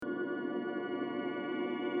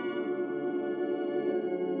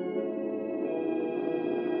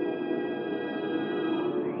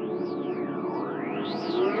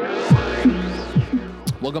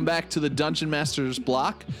Welcome back to the Dungeon Master's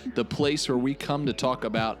Block, the place where we come to talk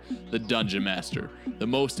about the Dungeon Master, the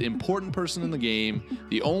most important person in the game,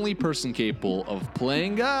 the only person capable of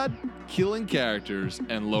playing God, killing characters,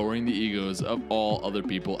 and lowering the egos of all other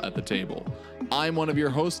people at the table. I'm one of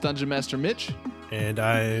your hosts, Dungeon Master Mitch. And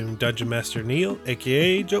I'm Dungeon Master Neil,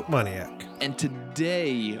 aka Joke Maniac. And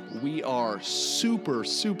today we are super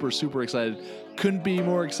excited. Couldn't be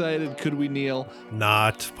more excited, could we, Neil?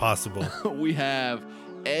 Not possible. We have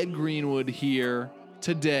Ed Greenwood here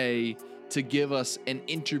today to give us an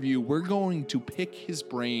interview. We're going to pick his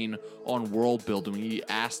brain on world building. We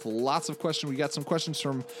asked lots of questions. We got some questions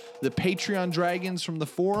from the Patreon dragons from the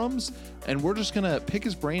forums, and we're just going to pick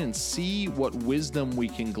his brain and see what wisdom we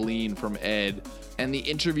can glean from Ed. And the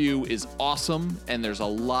interview is awesome, and there's a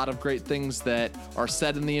lot of great things that are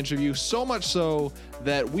said in the interview, so much so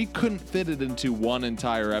that we couldn't fit it into one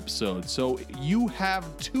entire episode. So you have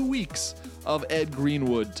 2 weeks of Ed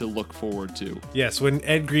Greenwood to look forward to. Yes, when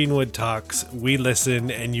Ed Greenwood talks, we listen,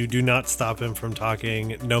 and you do not stop him from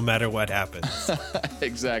talking no matter what happens.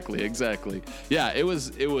 Exactly. Yeah, it was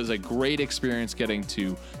a great experience getting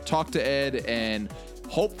to talk to Ed, and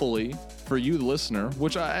hopefully for you, the listener,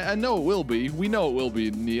 which I know it will be, we know it will be,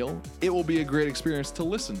 Neil, it will be a great experience to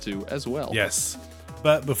listen to as well. Yes.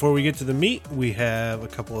 But before we get to the meat, we have a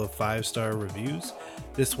couple of 5-star reviews.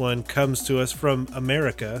 This one comes to us from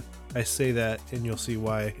America. I say that, and you'll see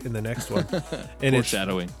why in the next one. And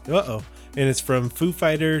foreshadowing. And it's from Foo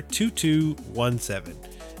Fighter 2217.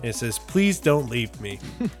 And it says, "Please don't leave me."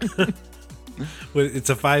 It's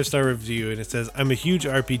a 5-star review, and it says, "I'm a huge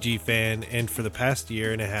RPG fan, and for the past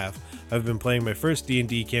year and a half, I've been playing my first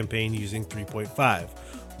D&D campaign using 3.5,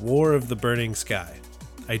 War of the Burning Sky.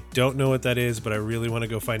 I don't know what that is, but I really want to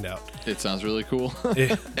go find out." It sounds really cool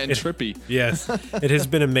and trippy. Yes, it has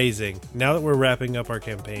been amazing. Now that we're wrapping up our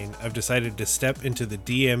campaign, I've decided to step into the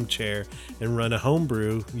DM chair and run a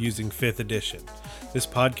homebrew using 5th edition. This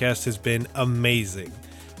podcast has been amazing,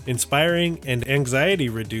 inspiring, and anxiety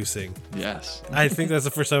reducing. Yes. I think that's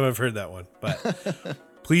the first time I've heard that one, but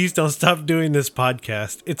please don't stop doing this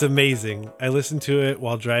podcast. It's amazing. I listen to it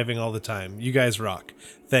while driving all the time. You guys rock.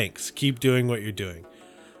 Thanks. Keep doing what you're doing.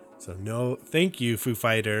 So thank you, Foo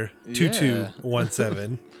Fighter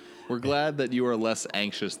 2217. We're glad that you are less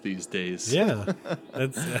anxious these days. Yeah.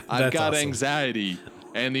 I've got awesome. Anxiety,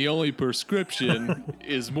 and the only prescription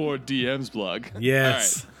is more DM's blog.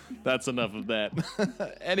 Yes. All right. That's enough of that.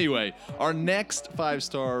 Anyway, our next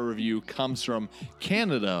 5-star review comes from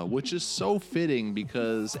Canada, which is so fitting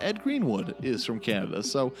because Ed Greenwood is from Canada.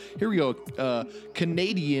 So here we go.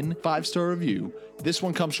 Canadian 5-star review. This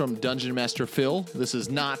one comes from Dungeon Master Phil. This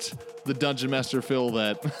is not the Dungeon Master Phil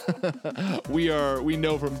that we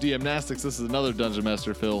know from DMnastics. This is another Dungeon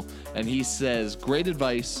Master Phil, and he says, "Great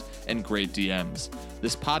advice and great DMs.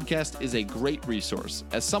 This podcast is a great resource.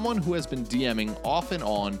 As someone who has been DMing off and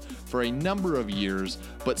on for a number of years,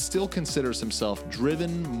 but still considers himself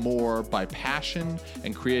driven more by passion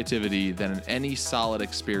and creativity than in any solid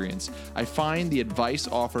experience, I find the advice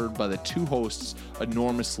offered by the 2 hosts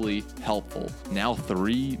enormously helpful." Now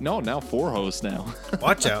 4 hosts now.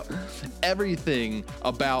 Watch out. Everything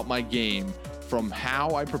about my game, from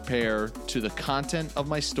how I prepare to the content of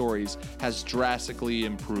my stories, has drastically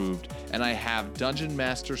improved, and I have Dungeon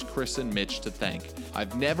Masters Chris and Mitch to thank.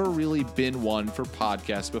 I've never really been one for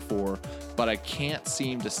podcasts before, but I can't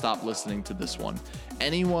seem to stop listening to this one.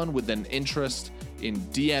 Anyone with an interest in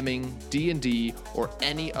DMing, D&D, or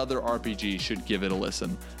any other RPG should give it a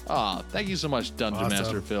listen. Thank you so much, Dungeon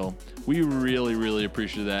Master Phil. We really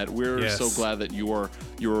appreciate that. We're so glad that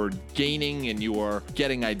you're gaining and you are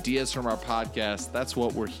getting ideas from our podcast. That's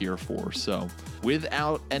what we're here for. So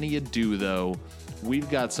without any ado, though, we've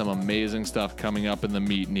got some amazing stuff coming up in the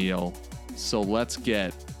meat, Neil. So let's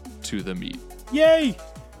get to the meat. Yay!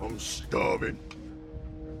 I'm starving.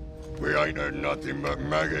 We ain't had nothing but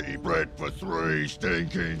maggoty bread for 3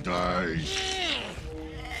 stinking days.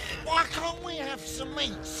 Why can't we have some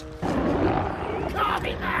meat?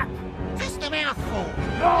 Carving that! Just a mouthful!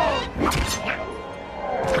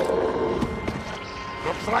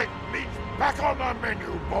 Looks like meat's back on the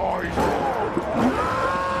menu, boys.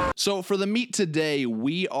 So for the meat today,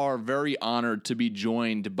 we are very honored to be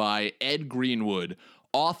joined by Ed Greenwood,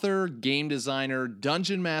 author, game designer,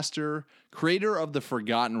 dungeon master, creator of the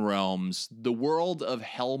Forgotten Realms, the world of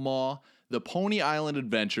Hellmaw, the Pony Island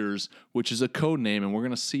Adventures, which is a code name, and we're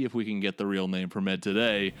going to see if we can get the real name from Ed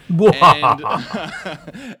today,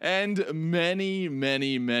 and many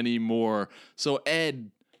more. So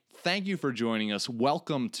Ed, thank you for joining us.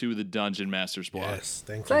 Welcome to the Dungeon Master's Block. Yes,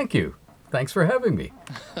 thank you. Thank you. Thanks for having me.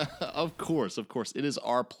 Of course. It is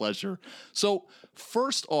our pleasure. So,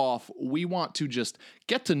 first off, we want to just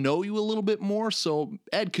get to know you a little bit more. So,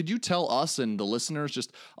 Ed, could you tell us and the listeners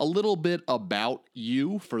just a little bit about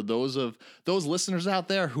you for those listeners out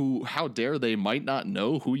there who, how dare they, might not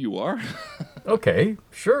know who you are? Okay,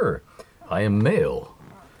 sure. I am male.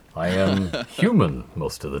 I am human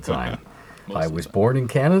most of the time. I was born in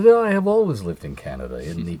Canada. I have always lived in Canada,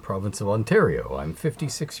 in the province of Ontario. I'm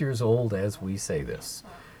 56 years old as we say this.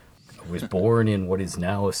 I was born in what is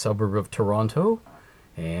now a suburb of Toronto,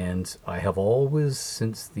 and I have always,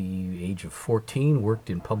 since the age of 14, worked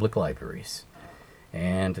in public libraries.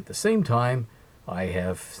 And at the same time, I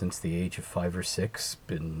have, since the age of 5 or 6,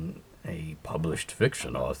 been a published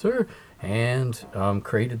fiction author and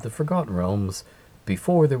created the Forgotten Realms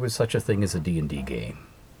before there was such a thing as a D&D game.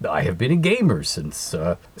 I have been a gamer since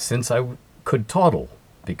I could toddle,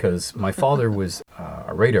 because my father was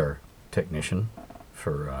a radar technician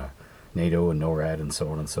for NATO and NORAD and so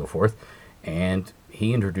on and so forth, and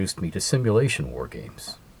he introduced me to simulation war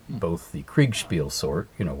games, both the Kriegspiel sort,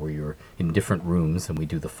 where you're in different rooms and we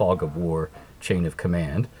do the fog of war chain of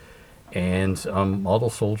command, and model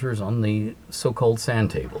soldiers on the so-called sand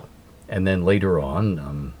table. And then later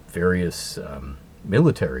on, various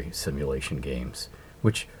military simulation games,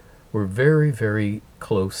 which were very, very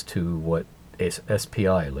close to what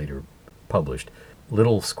SPI later published.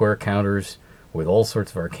 Little square counters with all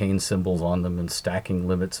sorts of arcane symbols on them and stacking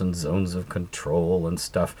limits and zones of control and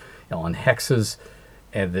stuff on hexes,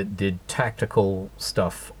 and that did tactical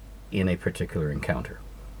stuff in a particular encounter.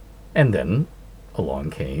 And then along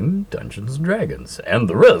came Dungeons and Dragons, and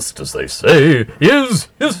the rest, as they say, is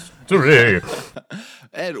history.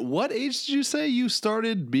 Ed, what age did you say you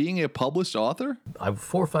started being a published author? I'm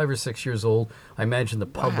 4, 5, or 6 years old. I imagine the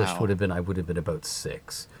published Wow. would have been about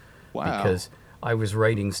 6. Wow. Because I was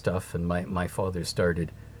writing stuff, and my father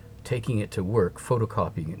started taking it to work,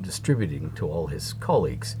 photocopying and distributing to all his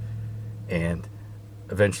colleagues. And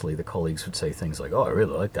eventually the colleagues would say things like, "Oh, I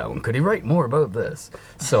really like that one. Could he write more about this?"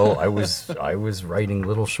 So I was writing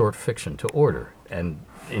little short fiction to order. And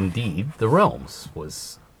indeed, The Realms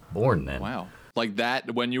was born then. Wow. Like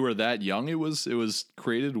that, when you were that young, it was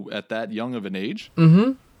created at that young of an age?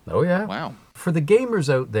 Oh, yeah. Wow. For the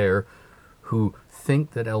gamers out there who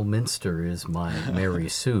think that Elminster is my Mary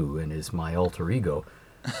Sue and is my alter ego,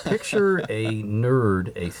 picture a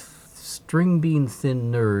nerd, a string bean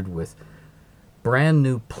thin nerd with brand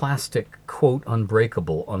new plastic, quote,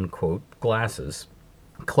 unbreakable, unquote, glasses,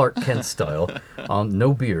 Clark Kent style,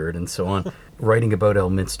 no beard and so on, writing about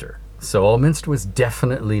Elminster. So Elminster was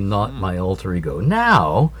definitely not my alter ego.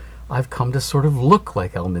 Now, I've come to sort of look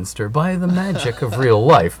like Elminster by the magic of real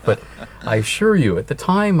life. But I assure you, at the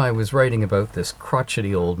time I was writing about this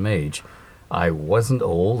crotchety old mage, I wasn't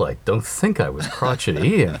old. I don't think I was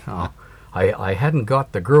crotchety. I hadn't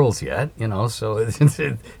got the girls yet, so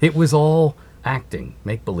it was all acting,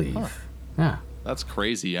 make-believe. Huh. Yeah. That's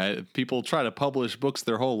crazy. People try to publish books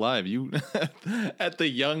their whole life. You, at the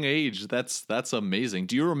young age, that's amazing.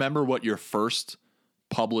 Do you remember what your first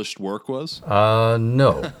published work was?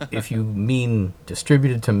 No. If you mean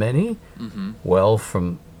distributed to many, well,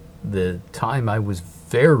 from the time I was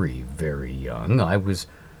very, very young, I was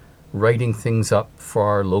writing things up for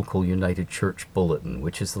our local United Church Bulletin,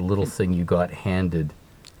 which is the little thing you got handed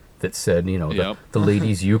that said, Yep. the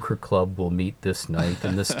Ladies' Euchre Club will meet this night,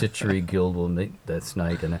 and the Stitchery Guild will meet this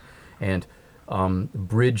night, and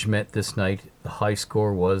Bridge met this night. The high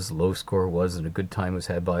score was, low score was, and a good time was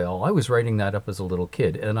had by all. I was writing that up as a little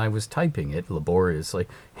kid, and I was typing it laboriously,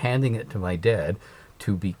 handing it to my dad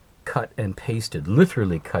to be cut and pasted,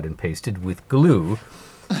 literally cut and pasted with glue.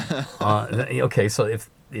 Okay, so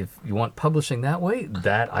if you want publishing that way,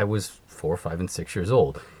 that I was 4, 5, and 6 years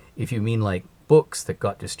old. If you mean like books that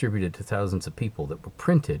got distributed to thousands of people that were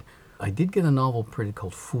printed, I did get a novel printed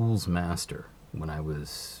called Fool's Master when I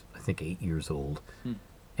was, I think, 8 years old.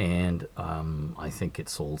 And I think it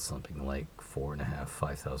sold something like 4,500,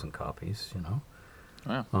 5,000 copies,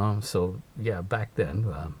 Wow. So, yeah, back then,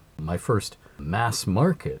 my first mass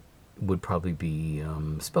market would probably be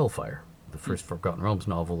Spellfire, the first Forgotten Realms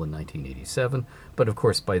novel in 1987. But, of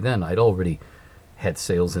course, by then, I'd already had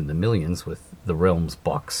sales in the millions with the Realms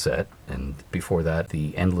box set, and before that,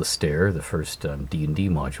 the Endless Stare, the first D&D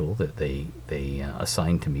module that they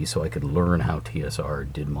assigned to me so I could learn how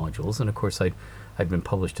TSR did modules. And, of course, I'd been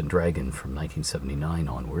published in Dragon from 1979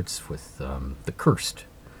 onwards with The Cursed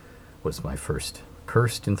was my first.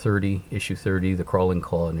 Cursed in 30, issue 30, The Crawling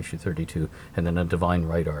Claw in issue 32, and then a Divine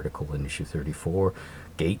Right article in issue 34,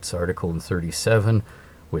 Gates article in 37,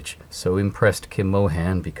 which so impressed Kim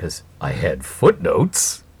Mohan because I had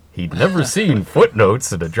footnotes. He'd never seen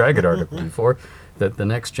footnotes in a Dragon article before. That the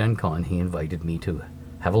next Gen Con, he invited me to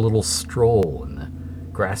have a little stroll in the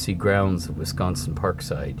grassy grounds of Wisconsin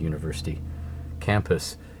Parkside University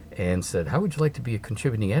campus and said, how would you like to be a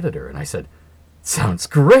contributing editor? And I said, sounds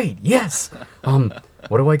great, yes.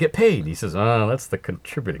 What do I get paid? He says, that's the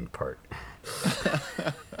contributing part.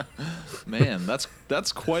 Man,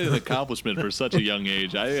 that's quite an accomplishment for such a young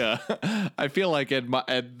age. I feel like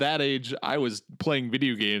at that age I was playing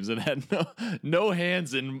video games and had no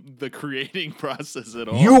hands in the creating process at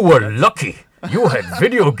all. You were lucky. You had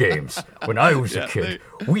video games. When I was a kid,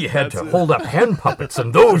 we had to hold up hand puppets,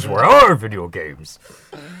 and those were our video games.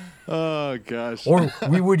 Oh, gosh. Or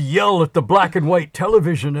we would yell at the black and white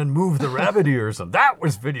television and move the rabbit ears, and that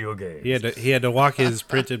was video games. He had to walk his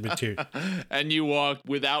printed material. And you walked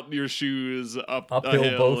without your shoes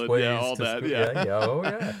uphill both ways. Yeah, all that. Yeah. Oh,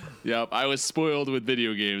 yeah. Yep. I was spoiled with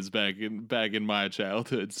video games back in my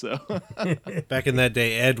childhood. So Back in that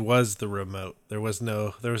day, Ed was the remote. There was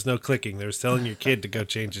no clicking. There was telling your kid to go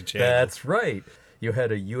change the channel. That's right. You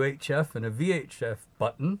had a UHF and a VHF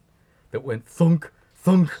button that went thunk,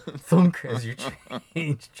 thunk, thunk as you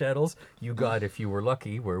changed channels. You got, if you were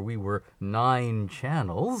lucky, where we were 9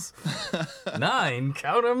 channels. 9,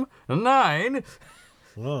 count them, 9.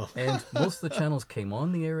 Whoa. And most of the channels came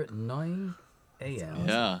on the air at 9 a.m.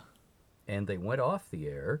 yeah. And they went off the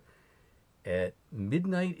air at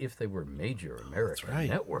midnight if they were major American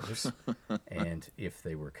networks. And if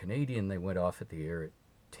they were Canadian, they went off at the air at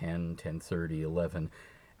 10, 10:30, 11.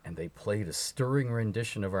 And they played a stirring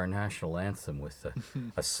rendition of our national anthem with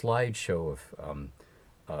a slideshow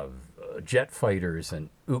of jet fighters and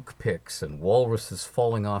ook picks and walruses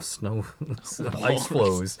falling off snow ice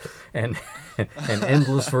floes and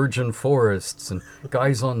endless virgin forests and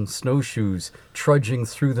guys on snowshoes trudging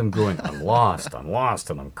through them going, I'm lost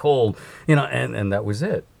and I'm cold. And that was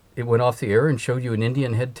it. It went off the air and showed you an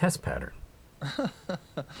Indian head test pattern.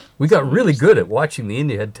 We got really good at watching the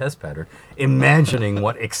Indian head test pattern, imagining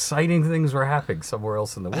what exciting things were happening somewhere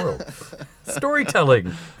else in the world.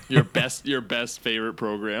 Storytelling. Your best favorite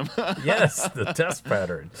program. Yes, the test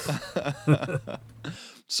pattern.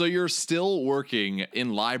 So you're still working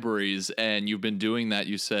in libraries, and you've been doing that,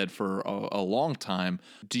 you said, for a long time.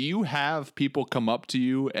 Do you have people come up to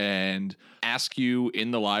you and ask you in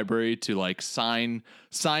the library to like sign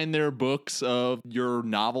their books of your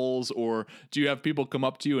novels, or do you have people come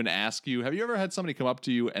up to you and ask you? Have you ever had somebody come up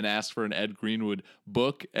to you and ask for an Ed Greenwood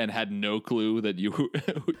book and had no clue that you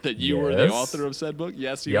were the author of said book?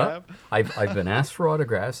 Yes, you have. I've been asked for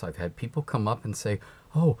autographs. I've had people come up and say,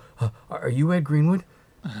 "Oh, are you Ed Greenwood?"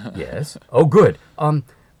 Yes. Oh, good.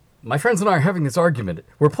 My friends and I are having this argument.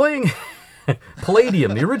 We're playing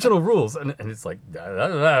Palladium, the original rules, and it's like,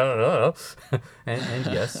 and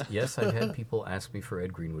yes, I've had people ask me for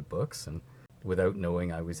Ed Greenwood books, and without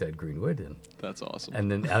knowing I was Ed Greenwood, and that's awesome.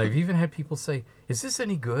 And then I've even had people say, "Is this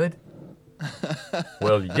any good?"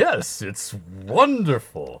 Well, yes, it's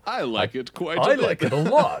wonderful. I like it quite a I bit. like it a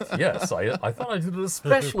lot. Yes, I thought I did an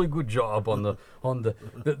especially good job on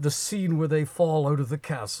the scene where they fall out of the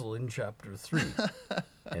castle in chapter 3.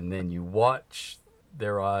 And then you watch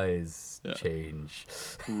their eyes change.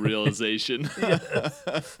 Realization. Yes.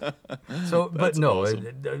 So, but no,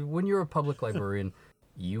 awesome. When you're a public librarian,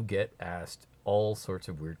 you get asked all sorts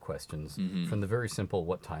of weird questions, from the very simple,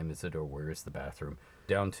 what time is it or where is the bathroom,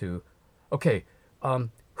 down to, okay,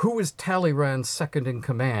 who is Talleyrand's second in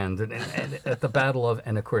command and at the Battle of...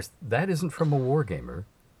 And, of course, that isn't from a wargamer.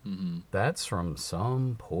 Mm-hmm. That's from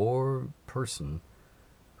some poor person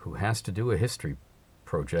who has to do a history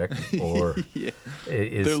project or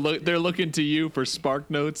they're looking to you for spark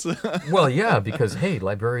notes. Well, yeah, because, hey,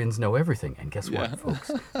 librarians know everything. And guess what,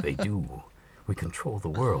 folks? They do. We control the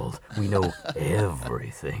world. We know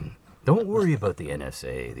everything. Don't worry about the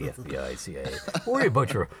NSA, the FBI, CIA. Worry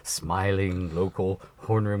about your smiling, local,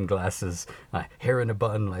 horn-rimmed glasses, hair in a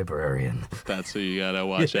bun librarian. That's who you gotta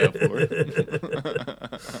watch out for.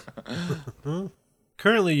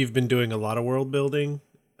 Currently, you've been doing a lot of world building.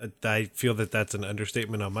 I feel that that's an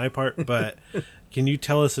understatement on my part, but can you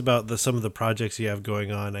tell us about some of the projects you have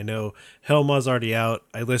going on? I know Helma's already out.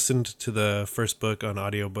 I listened to the first book on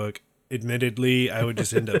audiobook. Admittedly, I would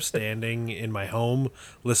just end up standing in my home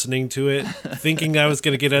listening to it, thinking I was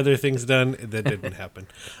going to get other things done. That didn't happen.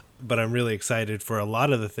 But I'm really excited for a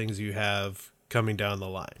lot of the things you have coming down the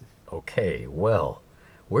line. Okay, well,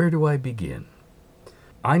 where do I begin?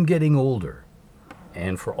 I'm getting older,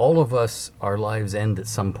 and for all of us, our lives end at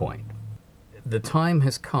some point. The time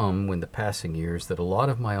has come when the passing years that a lot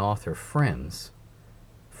of my author friends,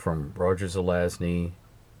 from Roger Zelazny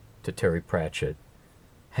to Terry Pratchett,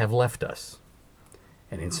 have left us.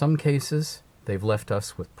 And in some cases, they've left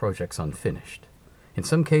us with projects unfinished. In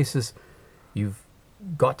some cases, you've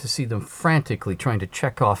got to see them frantically trying to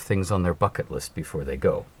check off things on their bucket list before they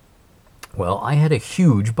go. Well, I had a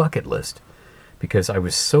huge bucket list because I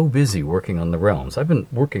was so busy working on the Realms. I've been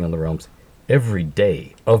working on the Realms every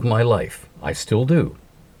day of my life. I still do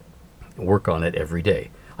work on it every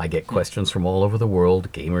day. I get questions from all over the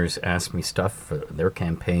world. Gamers ask me stuff for their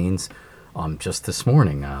campaigns. Just this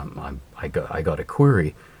morning, I got a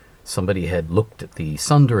query. Somebody had looked at the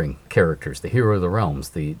Sundering characters, the Hero of the Realms,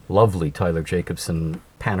 the lovely Tyler Jacobson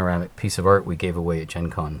panoramic piece of art we gave away at Gen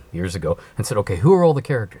Con years ago, and said, okay, who are all the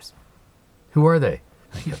characters? Who are they?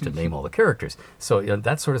 You have to name all the characters. So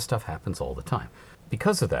that sort of stuff happens all the time.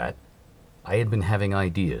 Because of that, I had been having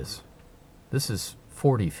ideas. This is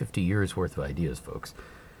 40, 50 years worth of ideas, folks,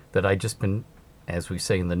 that I'd just been, as we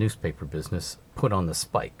say in the newspaper business, put on the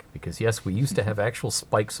spike. Because yes, we used to have actual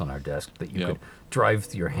spikes on our desk that you could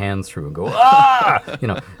drive your hand through and go, ah!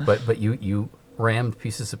 But you rammed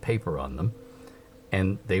pieces of paper on them,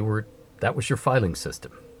 and that was your filing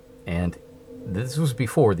system. And this was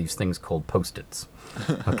before these things called Post-its.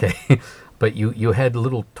 Okay? But you had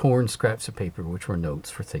little torn scraps of paper which were notes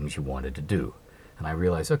for things you wanted to do. And I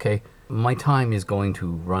realized, okay, my time is going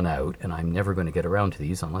to run out, and I'm never going to get around to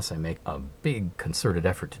these unless I make a big concerted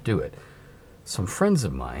effort to do it. Some friends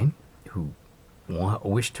of mine who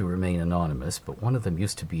wish to remain anonymous, but one of them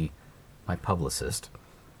used to be my publicist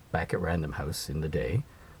back at Random House in the day,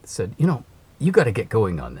 said, you got to get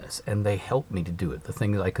going on this. And they helped me to do it. The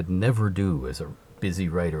things I could never do as a busy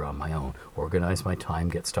writer on my own, organize my time,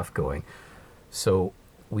 get stuff going. So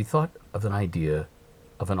we thought of an idea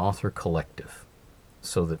of an author collective,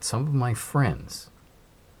 so that some of my friends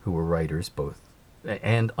who were writers, both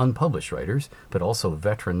and unpublished writers, but also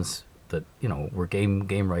veterans that, were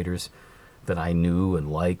game writers that I knew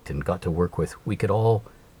and liked and got to work with, we could all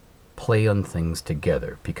play on things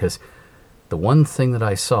together. Because the one thing that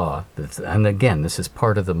I saw, and again, this is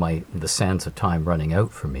part of the sands of time running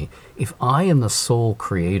out for me, if I am the sole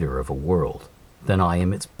creator of a world, then I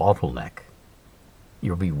am its bottleneck.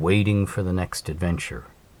 You'll be waiting for the next adventure.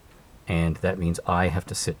 And that means I have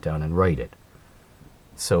to sit down and write it.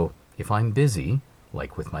 So if I'm busy,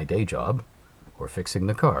 like with my day job, or fixing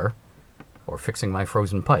the car, or fixing my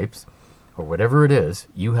frozen pipes, or whatever it is,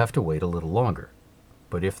 you have to wait a little longer.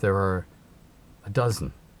 But if there are a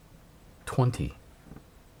dozen, 20,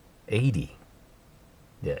 80,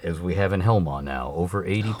 as we have in Helmar now, over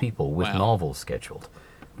 80 people with novels scheduled,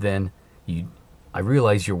 then I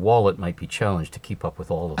realize your wallet might be challenged to keep up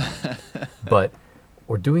with all of them. But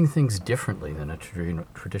we're doing things differently than a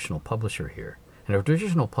traditional publisher here. And a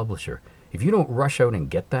traditional publisher, if you don't rush out and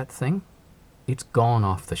get that thing, it's gone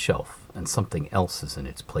off the shelf and something else is in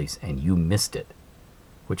its place and you missed it.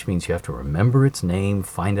 Which means you have to remember its name,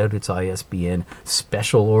 find out its ISBN,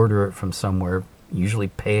 special order it from somewhere, usually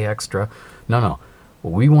pay extra. No.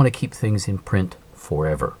 We want to keep things in print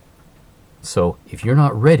forever. So if you're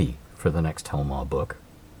not ready for the next Helmar book,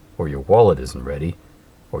 or your wallet isn't ready,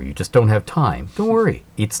 or you just don't have time, don't worry,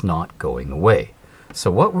 it's not going away. So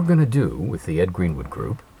what we're going to do with the Ed Greenwood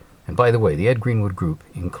Group, and by the way, the Ed Greenwood Group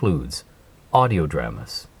includes audio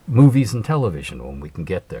dramas, movies and television when we can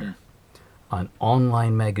get there, an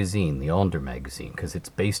online magazine, the Onder magazine, because it's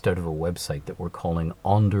based out of a website that we're calling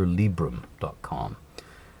onderlibrum.com,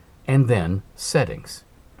 and then settings.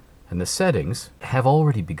 And the settings have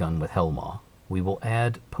already begun with Helmar. We will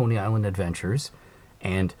add Pony Island Adventures,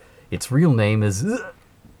 and its real name is... Waking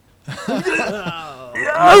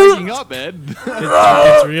up, Ed.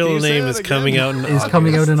 Its real name is coming out in August.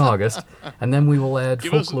 Coming out in August, and then we will add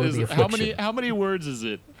Folklore the Affliction. How many words is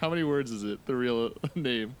it? The real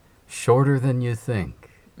name? Shorter than you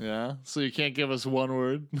think. Yeah. So you can't give us one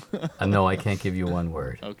word. No, I can't give you one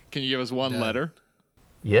word. Okay. Can you give us one letter?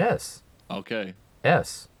 Yes. Okay.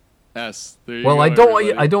 S. S. There you well, go,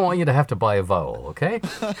 I don't want you to have to buy a vowel. Okay.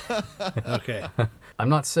 Okay. I'm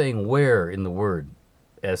not saying where in the word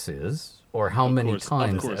S is, or how many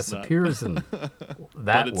times S appears in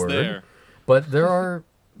that word. There. But there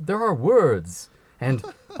are words, and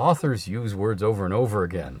authors use words over and over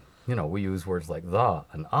again. We use words like the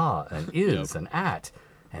and and is and at,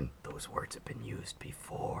 and those words have been used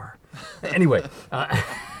before. Anyway,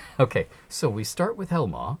 okay, so we start with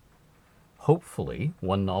Helmar, hopefully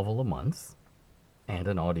one novel a month, and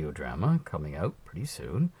an audio drama coming out pretty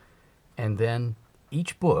soon, and then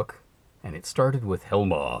each book, and it started with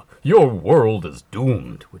Helmar, Your World is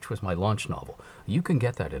Doomed, which was my launch novel. You can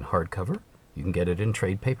get that in hardcover, you can get it in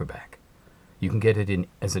trade paperback. You can get it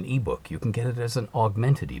as an ebook. You can get it as an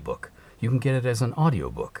augmented ebook. You can get it as an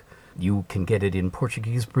audiobook. You can get it in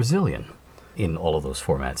Portuguese Brazilian. in all of those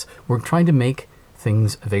formats. We're trying to make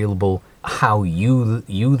things available how you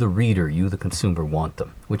the reader, you the consumer want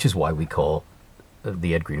them, which is why we call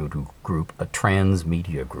the Ed Greenwood Group a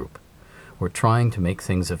transmedia group. We're trying to make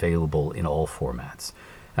things available in all formats,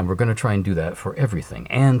 and we're going to try and do that for everything.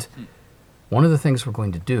 And one of the things we're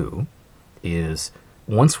going to do is,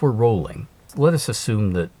 once we're rolling, let us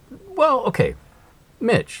assume that, well, okay,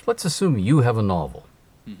 Mitch, let's assume you have a novel,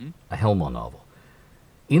 a Helma novel.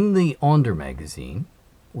 In the Onder magazine,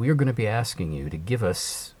 we are going to be asking you to give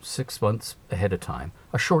us 6 months ahead of time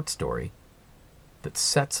a short story that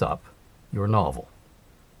sets up your novel.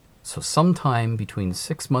 So sometime between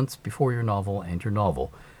 6 months before your novel and your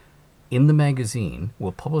novel, in the magazine,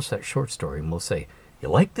 we'll publish that short story and we'll say, you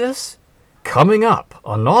like this? Coming up,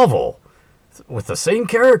 a novel with the same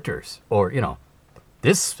characters. Or,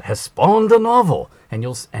 this has spawned a novel.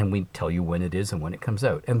 And we tell you when it is and when it comes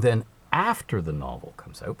out. And then after the novel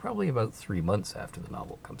comes out, probably about 3 months after the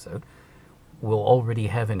novel comes out, we'll already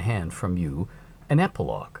have in hand from you an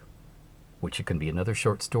epilogue, which it can be another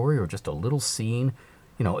short story or just a little scene.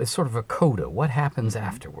 It's sort of a coda. What happens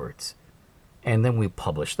afterwards? And then we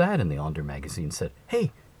publish that in the Onder magazine, said,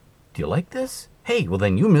 hey, do you like this? Hey, well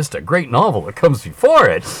then you missed a great novel that comes before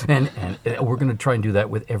it. And we're going to try and do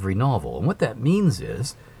that with every novel. And what that means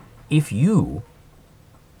is, if you,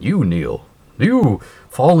 Neil, you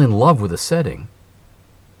fall in love with a setting,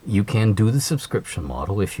 you can do the subscription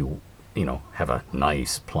model if you have a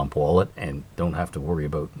nice plump wallet and don't have to worry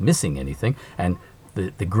about missing anything. And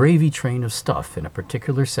the gravy train of stuff in a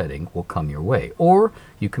particular setting will come your way. Or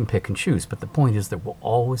you can pick and choose. But the point is there will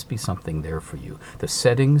always be something there for you. The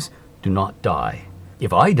settings do not die.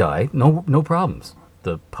 If I die, no problems.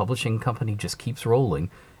 The publishing company just keeps rolling,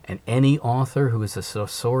 and any author who is a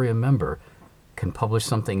Sosaria member can publish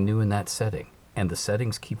something new in that setting, and the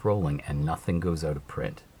settings keep rolling and nothing goes out of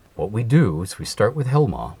print. What we do is we start with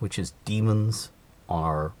Helma, which is demons on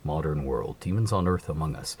our modern world, demons on Earth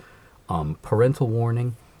among us. Parental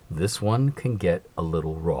warning, this one can get a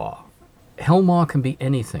little raw. Helma can be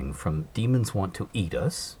anything from demons want to eat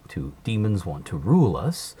us, to demons want to rule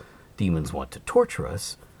us, demons want to torture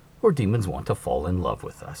us, or demons want to fall in love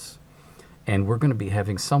with us. And we're going to be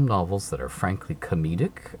having some novels that are frankly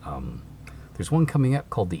comedic. There's one coming up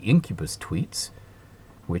called The Incubus Tweets,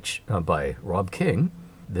 which by Rob King,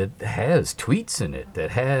 that has tweets in it,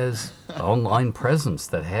 that has online presence,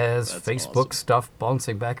 that has That's Facebook awesome. stuff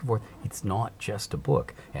bouncing back and forth. It's not just a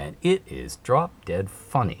book, and it is drop dead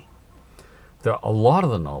funny. There are a lot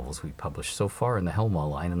of the novels we published so far in the Helma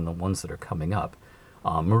line and the ones that are coming up.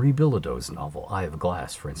 Marie Bilodeau's novel, Eye of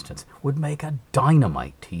Glass, for instance, would make a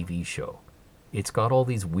dynamite TV show. It's got all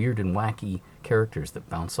these weird and wacky characters that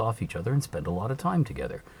bounce off each other and spend a lot of time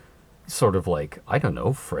together. Sort of like, I don't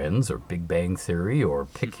know, Friends or Big Bang Theory, or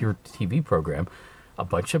pick your TV program, a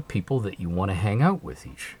bunch of people that you want to hang out with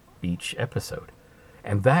each episode.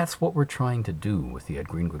 And that's what we're trying to do with the Ed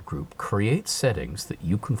Greenwood Group, create settings that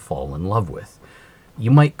you can fall in love with. You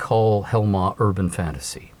might call Helma urban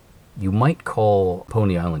fantasy. You might call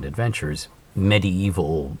Pony Island Adventures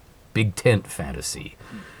medieval big tent fantasy.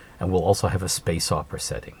 And we'll also have a space opera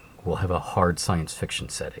setting. We'll have a hard science fiction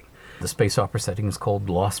setting. The space opera setting is called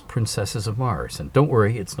Lost Princesses of Mars. And don't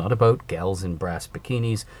worry, it's not about gals in brass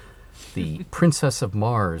bikinis. The Princess of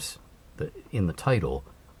Mars in the title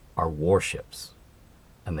are warships.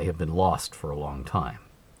 And they have been lost for a long time.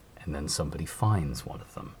 And then somebody finds one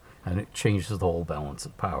of them. And it changes the whole balance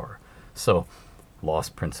of power. So,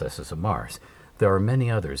 Lost Princesses of Mars. There are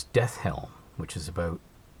many others. Death Helm, which is about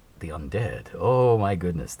the undead. Oh my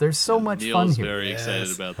goodness. There's so much fun Neil's here. very excited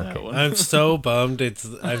Yes. about that Okay. one. I'm so bummed.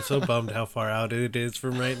 I'm so bummed how far out it is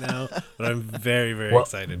from right now, but I'm very, very Well,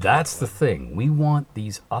 excited. for that's that the thing. We want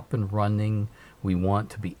these up and running. We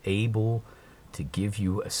want to be able to give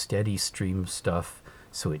you a steady stream of stuff.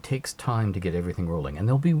 So it takes time to get everything rolling. And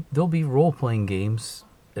there'll be role-playing games,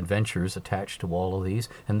 adventures attached to all of these,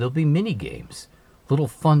 and there'll be mini games. Little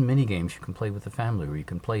fun mini games you can play with the family, or you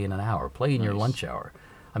can play in an hour, play in your lunch hour.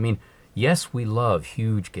 I mean, yes, we love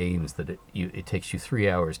huge games that it takes you 3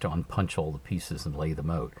 hours to unpunch all the pieces and lay them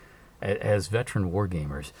out. As veteran war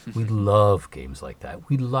gamers, we love games like that.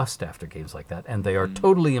 We lust after games like that, and they are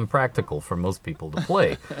totally impractical for most people to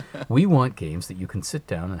play. We want games that you can sit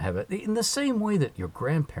down and have it in the same way that your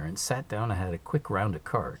grandparents sat down and had a quick round of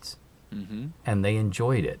cards, and they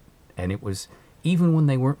enjoyed it. And it was, even when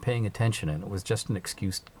they weren't paying attention and it was just an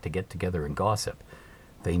excuse to get together and gossip,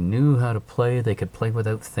 they knew how to play, they could play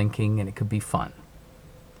without thinking, and it could be fun.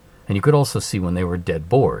 And you could also see when they were dead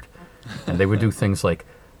bored, and they would do things like,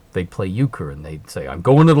 they'd play euchre and they'd say, I'm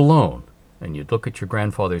going it alone. And you'd look at your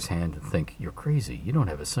grandfather's hand and think, you're crazy. You don't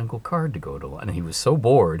have a single card to go to. And he was so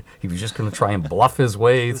bored, he was just going to try and bluff his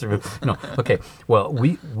way through. Okay, well,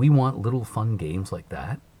 we want little fun games like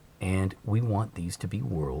that. And we want these to be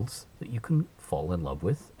worlds that you can fall in love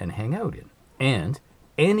with and hang out in. And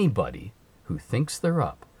anybody who thinks they're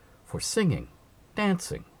up for singing,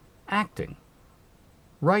 dancing, acting,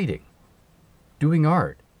 writing, doing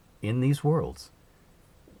art in these worlds,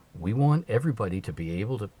 we want everybody to be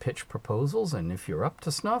able to pitch proposals, and if you're up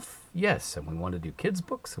to snuff, yes. And we want to do kids'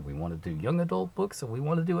 books, and we want to do young adult books, and we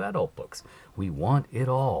want to do adult books. We want it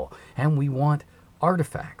all. And we want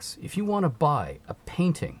artifacts. If you want to buy a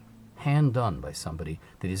painting hand done by somebody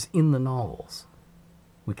that is in the novels,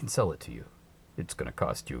 we can sell it to you. It's going to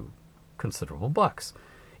cost you considerable bucks.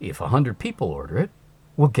 If 100 people order it,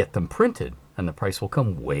 we'll get them printed, and the price will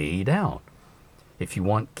come way down. If you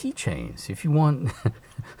want keychains, if you want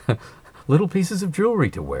little pieces of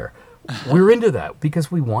jewelry to wear, we're into that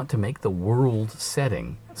because we want to make the world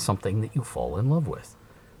setting something that you fall in love with.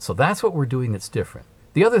 So that's what we're doing that's different.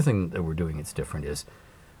 The other thing that we're doing that's different is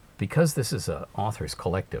because this is an author's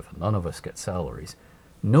collective, and none of us get salaries,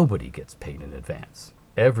 nobody gets paid in advance.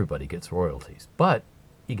 Everybody gets royalties, but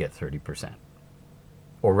you get 30%.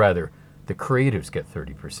 Or rather, the creators get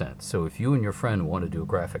 30%. So if you and your friend want to do a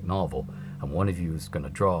graphic novel, and one of you is going to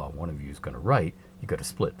draw, and one of you is going to write, you got to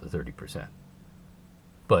split the 30%.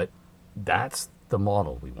 But that's the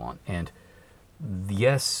model we want. And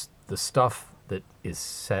yes, the stuff that is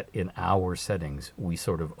set in our settings, we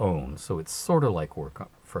sort of own. So it's sort of like work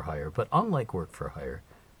for hire. But unlike work for hire,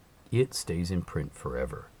 it stays in print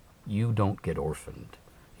forever. You don't get orphaned.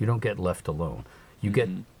 You don't get left alone. You get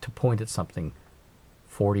to point at something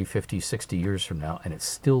 40, 50, 60 years from now, and it's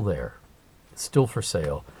still there. It's still for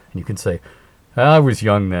sale. And you can say, I was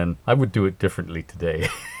young then. I would do it differently today.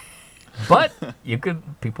 But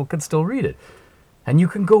people can still read it. And you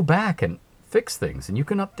can go back and fix things, and you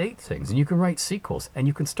can update things, and you can write sequels, and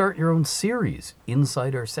you can start your own series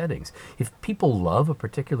inside our settings. If people love a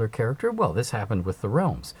particular character, well, this happened with the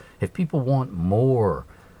Realms. If people want more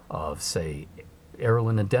of, say,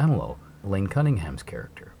 Erilyn and Danilo, Elaine Cunningham's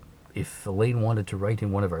character, if Elaine wanted to write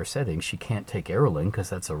in one of our settings, she can't take Erilyn because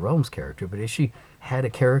that's a Realms character, but if she had a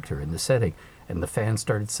character in the setting and the fans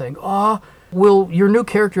started saying, will your new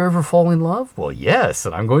character ever fall in love? Well, yes,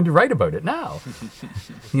 and I'm going to write about it now.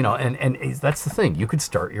 And that's the thing. You could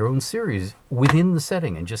start your own series within the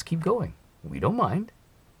setting and just keep going. We don't mind.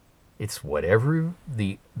 It's whatever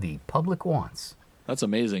the public wants. That's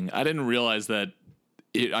amazing. I didn't realize that.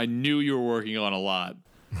 I knew you were working on a lot,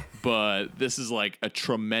 but this is like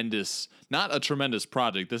not a tremendous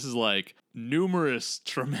project. This is like numerous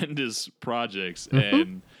tremendous projects.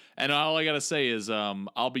 And all I got to say is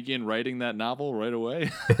I'll begin writing that novel right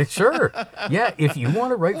away. Sure. Yeah, if you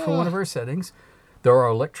want to write for one of our settings, there are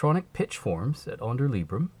electronic pitch forms at Onder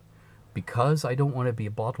Librum. Because I don't want to be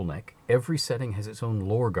a bottleneck, every setting has its own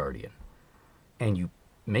lore guardian. And you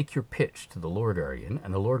make your pitch to the lore guardian,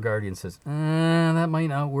 and the lore guardian says, that might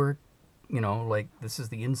not work. Like this is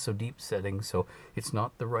the In So Deep setting, so it's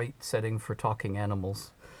not the right setting for talking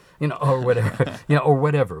animals, or whatever, or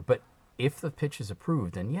whatever. But if the pitch is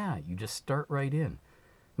approved, then yeah, you just start right in.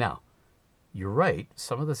 Now, you're right.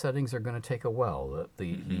 Some of the settings are going to take a while.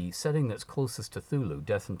 The setting that's closest to Cthulhu,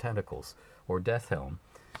 Death and Tentacles, or Deathhelm,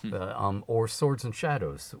 or Swords and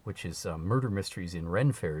Shadows, which is murder mysteries in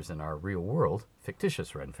Ren fairs in our real world,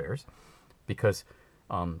 fictitious Ren fairs, because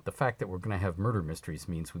the fact that we're going to have murder mysteries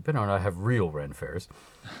means we better not have real Ren fairs.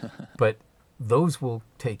 But those will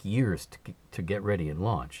take years to get ready and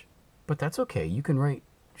launch. But that's okay. You can write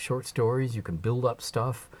short stories. You can build up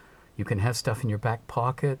stuff. You can have stuff in your back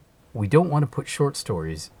pocket. We don't want to put short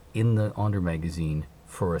stories in the Onder magazine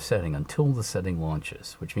for a setting until the setting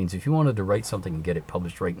launches, which means if you wanted to write something and get it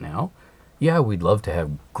published right now, yeah, we'd love to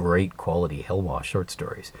have great quality Helwa short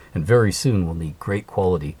stories. And very soon we'll need great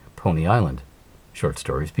quality Pony Island short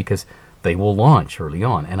stories because they will launch early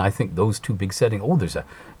on. And I think those two big settings,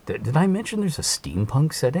 did I mention there's a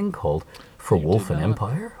steampunk setting called For Wolf and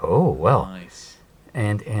Empire? Oh, well. Nice.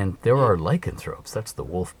 And there are lycanthropes, that's the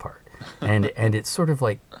wolf part. And it's sort of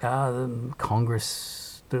like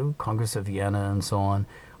Congress of Vienna and so on.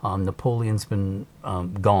 Napoleon's been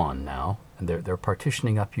gone now, and they're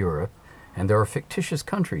partitioning up Europe, and there are fictitious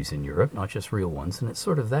countries in Europe, not just real ones, and it's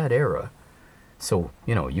sort of that era. So,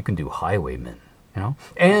 you can do Highwaymen,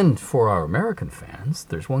 And for our American fans,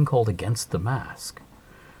 there's one called Against the Mask.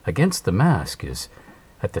 Against the Mask is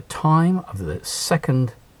at the time of the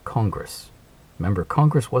Second Congress. Remember,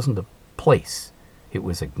 Congress wasn't a place. It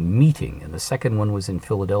was a meeting, and the second one was in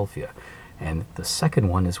Philadelphia. And the second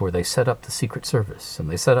one is where they set up the Secret Service, and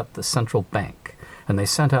they set up the central bank, and they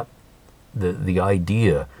set up the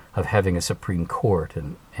idea of having a Supreme Court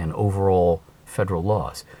and overall federal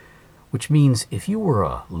laws. Which means if you were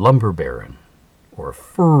a lumber baron, or a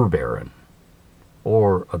fur baron,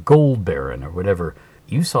 or a gold baron, or whatever,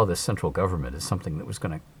 you saw the central government as something that was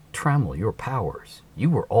going to trammel your powers. You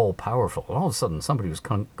were all powerful, and all of a sudden somebody was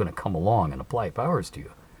going to come along and apply powers to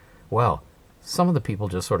you. Well, some of the people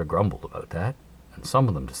just sort of grumbled about that, and some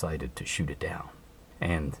of them decided to shoot it down.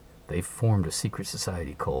 And they formed a secret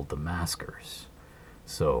society called the Maskers.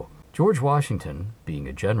 So George Washington, being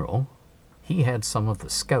a general, he had some of the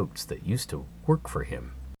scouts that used to work for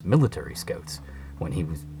him, military scouts, when he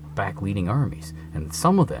was back leading armies. And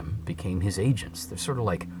some of them became his agents. They're sort of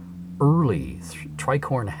like early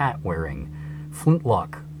tricorn hat-wearing,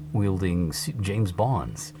 flintlock-wielding James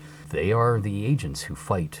Bonds. They are the agents who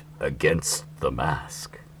fight against the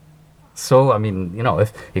mask. So, I mean, you know,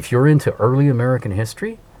 if you're into early American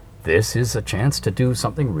history, this is a chance to do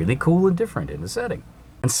something really cool and different in the setting.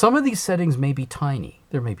 And some of these settings may be tiny.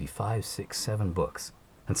 There may be 5, 6, 7 books.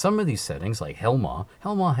 And some of these settings, like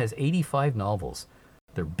Helmau has 85 novels.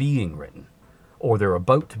 They're being written, or they're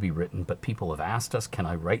about to be written, but people have asked us, can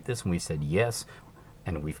I write this? And we said yes,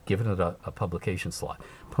 and we've given it a publication slot.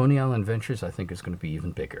 Pony Island Adventures, I think, is going to be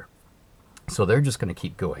even bigger. So they're just going to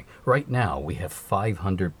keep going. Right now, we have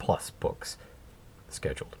 500 plus books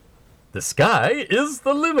scheduled. The sky is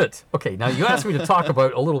the limit. Okay, now you asked me to talk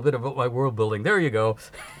about a little bit about my world building. There you go.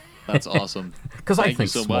 That's awesome. Because I think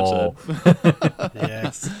so small. much.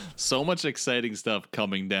 Yes. So much exciting stuff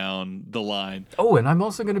coming down the line. Oh, and I'm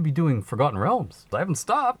also going to be doing Forgotten Realms. I haven't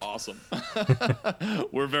stopped. Awesome.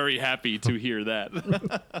 We're very happy to hear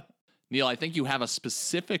that. Neil, I think you have a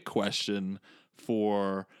specific question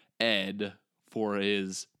for Ed for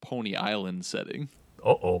his Pony Island setting.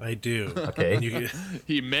 Uh-oh. I do. Okay.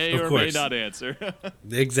 He may Of or course. may not answer.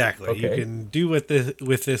 Exactly. Okay. You can do with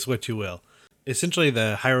this what you will. Essentially,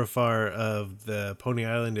 the Hierophar of the Pony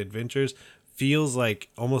Island Adventures feels like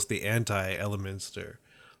almost the anti-Elminster. I'm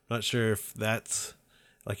not sure if that's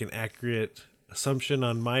like an accurate assumption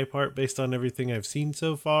on my part based on everything I've seen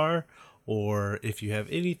so far, or if you have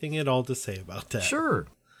anything at all to say about that. Sure.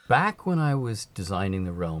 Back when I was designing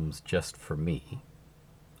the realms just for me,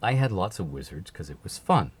 I had lots of wizards because it was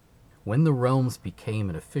fun. When the realms became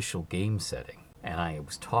an official game setting, and I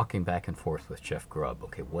was talking back and forth with Jeff Grubb,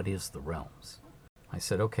 okay, what is the realms? I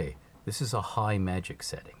said, okay, this is a high magic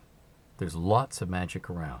setting. There's lots of magic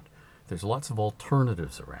around. There's lots of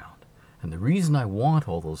alternatives around. And the reason I want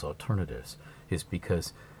all those alternatives is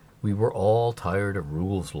because we were all tired of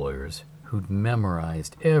rules lawyers who'd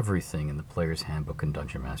memorized everything in the Player's Handbook and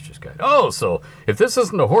Dungeon Master's Guide. Oh, so if this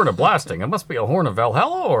isn't a Horn of Blasting, it must be a Horn of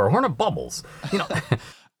Valhalla or a Horn of Bubbles. You know.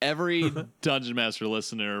 Every Dungeon Master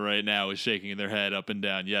listener right now is shaking their head up and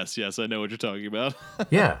down. Yes, I know what you're talking about.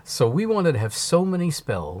 Yeah, so we wanted to have so many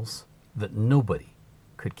spells that nobody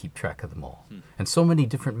could keep track of them all. And so many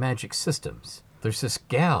different magic systems. There's this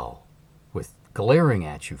gal with glaring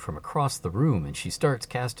at you from across the room, and she starts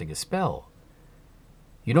casting a spell.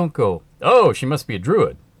 You don't go, oh, she must be a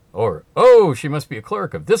druid, or, oh, she must be a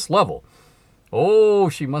cleric of this level. Oh,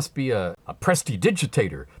 she must be a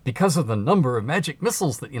prestidigitator because of the number of magic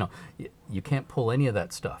missiles that, you know. You can't pull any of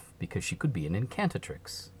that stuff because she could be an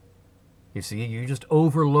incantatrix. You see, you just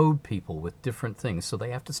overload people with different things, so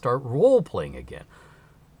they have to start role-playing again.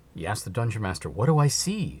 You ask the Dungeon Master, what do I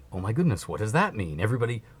see? Oh my goodness, what does that mean?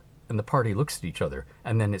 Everybody in the party looks at each other,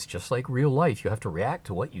 and then it's just like real life. You have to react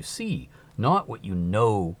to what you see, not what you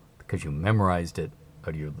know because you memorized it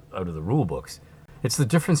out of the rule books. It's the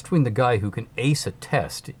difference between the guy who can ace a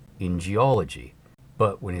test in geology,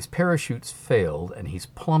 but when his parachutes failed and he's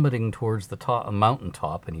plummeting towards the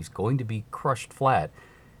mountaintop and he's going to be crushed flat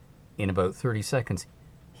in about 30 seconds,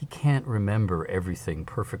 he can't remember everything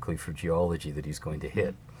perfectly for geology that he's going to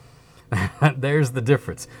hit. There's the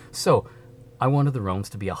difference. So I wanted the realms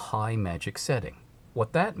to be a high magic setting.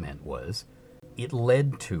 What that meant was it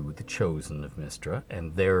led to the Chosen of Mystra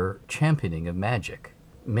and their championing of magic.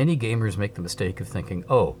 Many gamers make the mistake of thinking,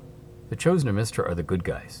 oh, the Chosen of Mystra are the good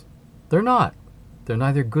guys. They're not. They're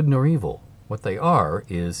neither good nor evil. What they are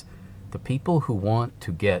is the people who want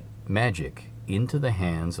to get magic into the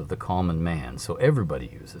hands of the common man, so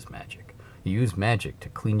everybody uses magic. You use magic to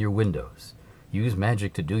clean your windows. You use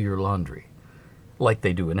magic to do your laundry, like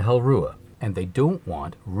they do in Helrua. And they don't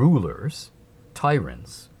want rulers,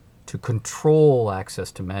 tyrants, to control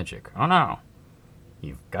access to magic. Oh no.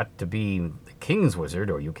 You've got to be the king's wizard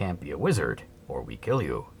or you can't be a wizard or we kill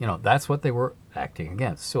you. You know, that's what they were acting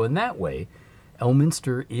against. So in that way,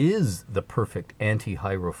 Elminster is the perfect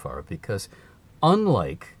anti-Hierophar because,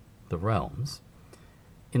 unlike the realms,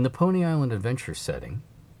 in the Pony Island Adventure setting,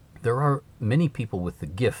 there are many people with the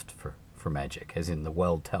gift for magic, as in the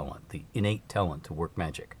wild talent, the innate talent to work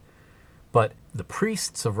magic. But the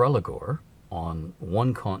priests of Religor, on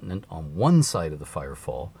one continent, on one side of the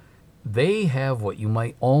Firefall, they have what you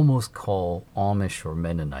might almost call Amish or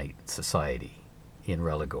Mennonite society in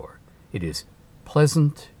Religor. It is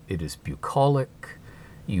pleasant, it is bucolic,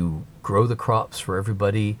 you grow the crops for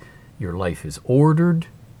everybody, your life is ordered.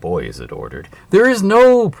 Boy, is it ordered. There is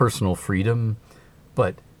no personal freedom,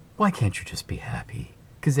 but why can't you just be happy?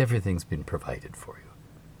 Because everything's been provided for you.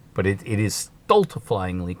 But it is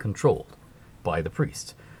stultifyingly controlled by the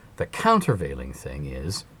priests. The countervailing thing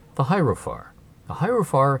is the Hierophar. The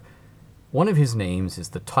Hierophar, one of his names is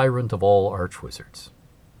the tyrant of all archwizards,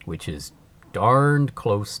 which is darned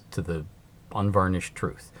close to the unvarnished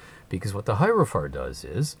truth. Because what the Hierophar does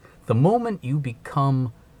is, the moment you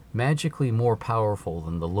become magically more powerful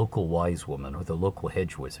than the local wise woman or the local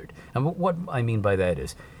hedge wizard, and what I mean by that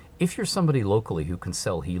is, if you're somebody locally who can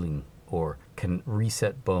sell healing or can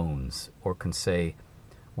reset bones or can say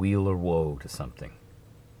weal or woe to something,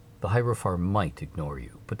 the Hierophar might ignore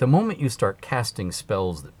you. But the moment you start casting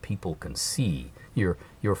spells that people can see, your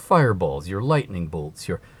fireballs, your lightning bolts,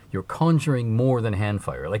 you're conjuring more than hand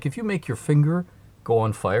fire. Like if you make your finger go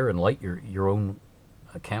on fire and light your own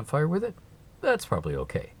campfire with it, that's probably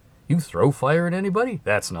okay. You throw fire at anybody,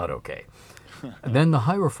 that's not okay. And then the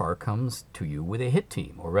Hierophar comes to you with a hit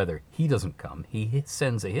team, or rather, he doesn't come, he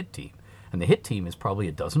sends a hit team. And the hit team is probably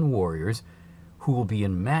a dozen warriors who will be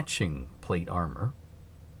in matching plate armor,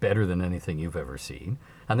 better than anything you've ever seen,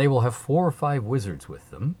 and they will have 4 or 5 wizards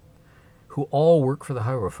with them who all work for the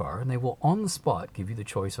Hierophar, and they will on the spot give you the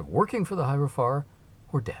choice of working for the Hierophar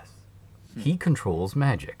or death. He controls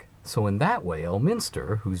magic. So in that way,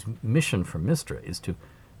 Elminster, whose mission from Mystra is to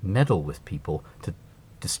meddle with people, to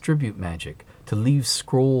distribute magic, to leave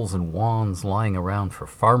scrolls and wands lying around for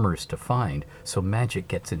farmers to find so magic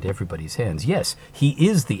gets into everybody's hands. Yes, he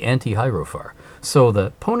is the anti-Hierophar. So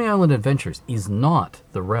the Pony Island Adventures is not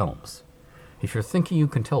the realms. If you're thinking you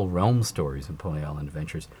can tell realm stories in Pony Island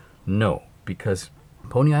Adventures, no, because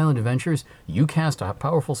Pony Island Adventures, you cast a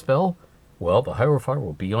powerful spell, well, the Hierophar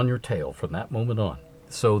will be on your tail from that moment on.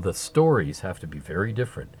 So the stories have to be very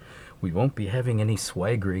different. We won't be having any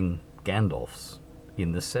swaggering Gandalfs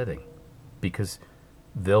in this setting, because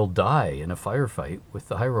they'll die in a firefight with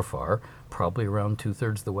the Hierophar probably around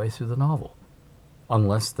 2/3 the way through the novel,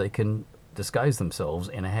 unless they can disguise themselves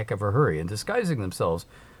in a heck of a hurry. And disguising themselves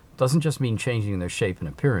doesn't just mean changing their shape and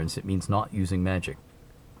appearance, it means not using magic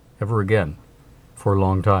ever again for a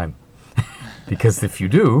long time. Because if you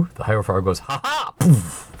do, the Hierophar goes, ha-ha,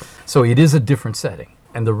 poof. So it is a different setting.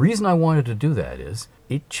 And the reason I wanted to do that is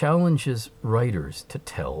it challenges writers to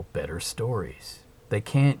tell better stories. They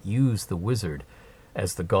can't use the wizard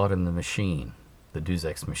as the god in the machine, the Deus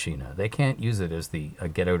Ex Machina. They can't use it as the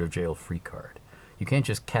get out of jail free card. You can't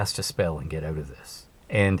just cast a spell and get out of this.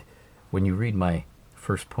 And when you read my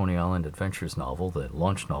first Pony Island Adventures novel, the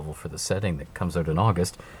launch novel for the setting that comes out in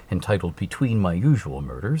August, entitled Between My Usual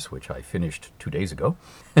Murders, which I finished 2 days ago,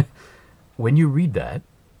 when you read that,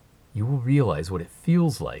 you will realize what it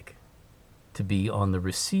feels like to be on the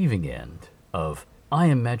receiving end of, I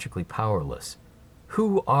am magically powerless.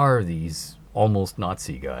 Who are these almost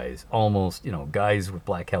Nazi guys, almost, guys with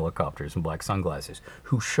black helicopters and black sunglasses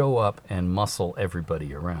who show up and muscle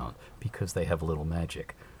everybody around because they have a little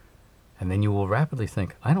magic? And then you will rapidly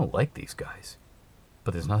think, I don't like these guys,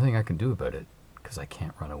 but there's nothing I can do about it because I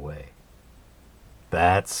can't run away.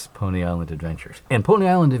 That's Pony Island Adventures. And Pony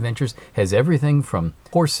Island Adventures has everything from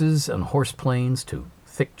horses and horse plains to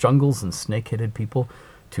thick jungles and snake-headed people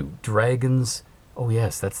to dragons. Oh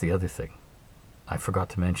yes, that's the other thing I forgot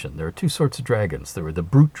to mention. There are 2 sorts of dragons. There are the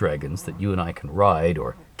brute dragons that you and I can ride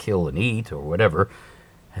or kill and eat or whatever.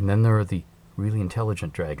 And then there are the really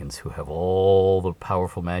intelligent dragons who have all the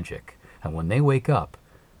powerful magic. And when they wake up,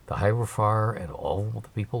 the Hierophar and all the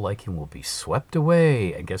people like him will be swept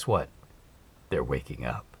away. And guess what? They're waking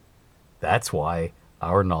up. That's why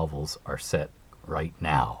our novels are set right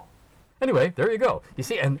now. Anyway, there you go. You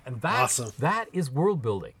see, and Awesome. That is world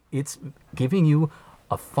building. It's giving you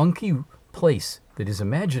a funky place that is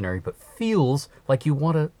imaginary but feels like you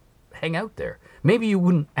want to hang out there. Maybe you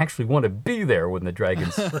wouldn't actually want to be there when the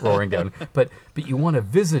dragon's roaring down, but you want to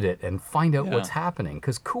visit it and find out what's happening,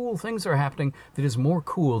 because cool things are happening that is more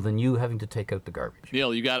cool than you having to take out the garbage.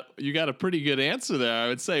 Neil, you got a pretty good answer there, I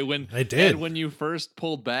would say. I did. When you first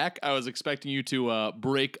pulled back, I was expecting you to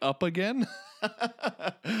break up again.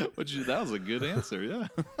 That was a good answer, yeah.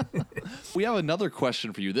 We have another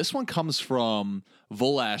question for you. This one comes from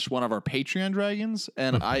Volash, one of our Patreon dragons,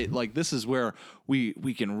 and I like this is where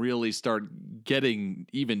we can really start getting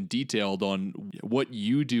even detailed on what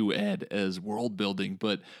you do, Ed, as world building.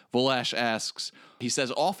 But Volash asks, he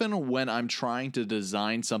says, often when I'm trying to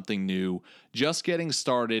design something new, just getting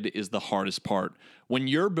started is the hardest part. When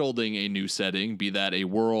you're building a new setting, be that a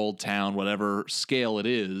world, town, whatever scale it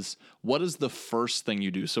is, what is the first thing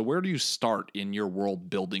you do? So where do you start in your world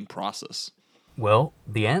building process? Well,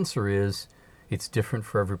 the answer is it's different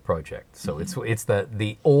for every project. So it's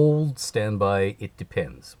the old standby, it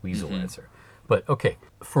depends, weasel answer. But okay,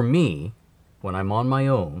 for me, when I'm on my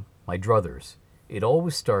own, my druthers, it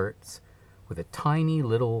always starts with a tiny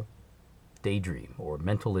little daydream or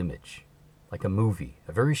mental image, like a movie,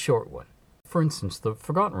 a very short one. For instance, the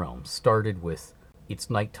Forgotten Realms started with, it's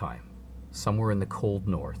nighttime, somewhere in the cold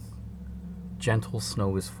north. Gentle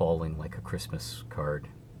snow is falling like a Christmas card.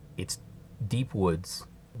 It's deep woods.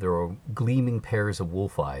 There are gleaming pairs of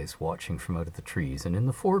wolf eyes watching from out of the trees. And in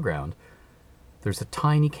the foreground, there's a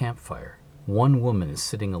tiny campfire. One woman is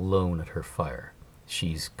sitting alone at her fire.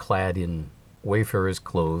 She's clad in wayfarer's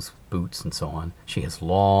clothes, boots, and so on. She has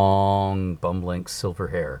long, bum-length silver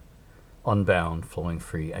hair, unbound, flowing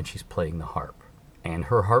free, and she's playing the harp. And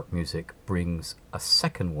her harp music brings a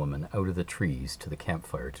second woman out of the trees to the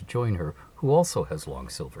campfire to join her, who also has long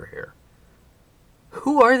silver hair.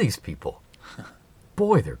 Who are these people?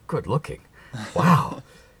 Boy, they're good looking. Wow.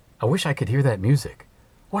 I wish I could hear that music.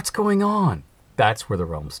 What's going on? That's where the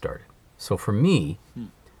realm started. So for me,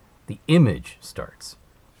 the image starts.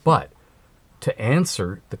 But to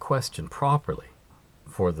answer the question properly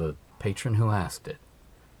for the patron who asked it,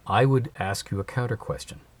 I would ask you a counter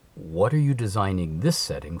question. What are you designing this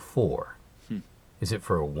setting for? Is it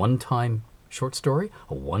for a one-time short story,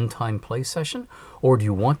 a one-time play session? Or do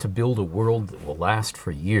you want to build a world that will last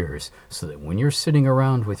for years so that when you're sitting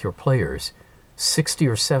around with your players 60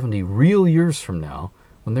 or 70 real years from now,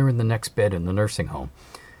 when they're in the next bed in the nursing home,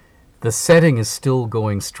 the setting is still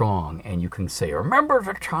going strong and you can say, remember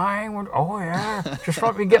the time when, oh yeah, just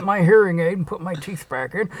let me get my hearing aid and put my teeth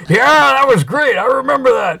back in. Yeah, that was great. I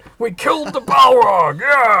remember that. We killed the Balrog.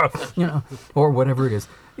 Yeah. Or whatever it is.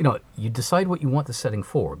 You decide what you want the setting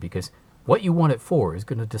for, because what you want it for is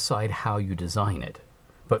going to decide how you design it.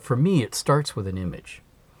 But for me, it starts with an image.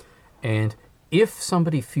 And if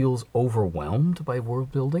somebody feels overwhelmed by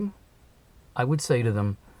world building, I would say to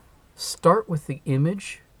them, start with the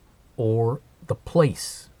image or the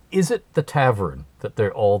place. Is it the tavern that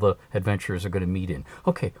all the adventurers are going to meet in?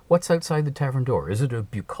 Okay, what's outside the tavern door? Is it a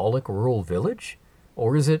bucolic rural village?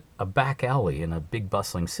 Or is it a back alley in a big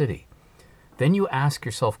bustling city? Then you ask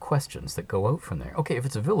yourself questions that go out from there. Okay, if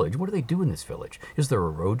it's a village, what do they do in this village? Is there a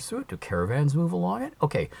road through it? Do caravans move along it?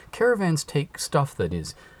 Okay, caravans take stuff that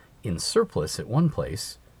is in surplus at one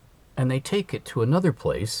place, and they take it to another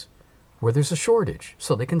place where there's a shortage,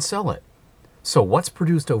 so they can sell it. So what's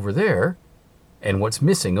produced over there and what's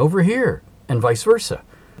missing over here, and vice versa.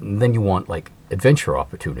 And then you want adventure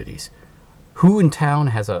opportunities. Who in town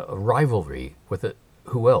has a rivalry with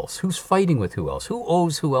who else? Who's fighting with who else? Who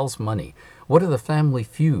owes who else money? What are the family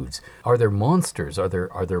feuds? Are there monsters? Are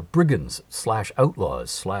there brigands /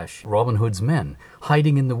 outlaws / Robin Hood's men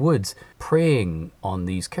hiding in the woods preying on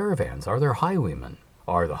these caravans? Are there highwaymen?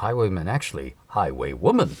 Are the highwaymen actually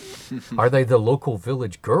highwaywomen? Are they the local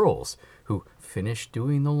village girls who finish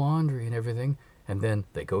doing the laundry and everything, and then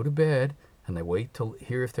they go to bed and they wait to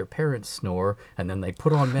hear if their parents snore, and then they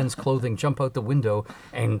put on men's clothing, jump out the window,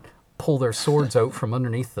 and pull their swords out from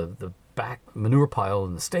underneath the back manure pile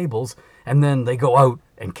in the stables, and then they go out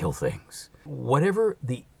and kill things. Whatever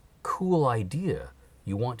the cool idea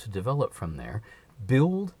you want to develop from there,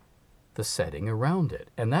 build the setting around it.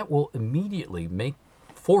 And that will immediately make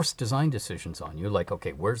forced design decisions on you, like,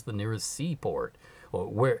 okay, where's the nearest seaport?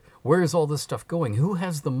 Or where is all this stuff going? Who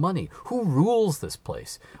has the money? Who rules this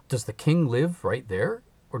place? Does the king live right there?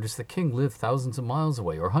 Or does the king live thousands of miles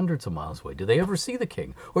away or hundreds of miles away? Do they ever see the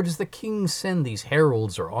king? Or does the king send these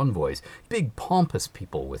heralds or envoys, big pompous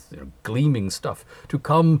people with gleaming stuff, to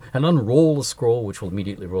come and unroll a scroll, which will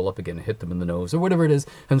immediately roll up again and hit them in the nose, or whatever it is,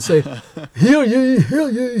 and say, hear ye, hear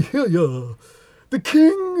ye, hear ye. The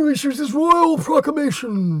king issues his royal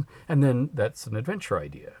proclamation. And then that's an adventure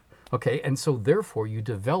idea. Okay, and so therefore you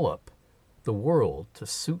develop the world to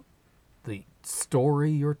suit the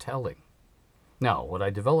story you're telling. Now, what I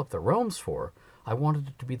developed the realms for, I wanted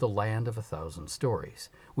it to be the land of 1,000 stories,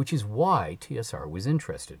 which is why TSR was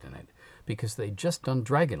interested in it, because they'd just done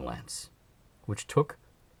Dragonlance, which took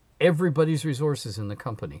everybody's resources in the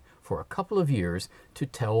company for a couple of years to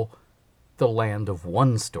tell the land of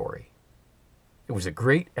one story. It was a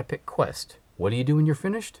great epic quest. What do you do when you're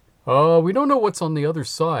finished? We don't know what's on the other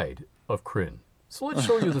side of Krynn. So let's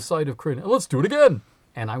show you the side of Krynn, and let's do it again.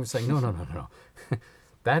 And I was saying, no.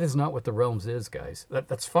 That is not what the Realms is, guys.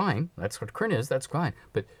 That's fine. That's what Krynn is. That's fine.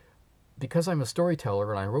 But because I'm a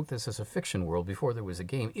storyteller and I wrote this as a fiction world before there was a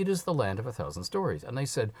game, it is the land of 1,000 stories. And they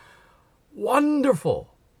said,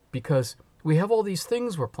 wonderful, because we have all these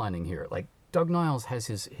things we're planning here. Like Doug Niles has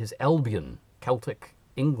his Albion, Celtic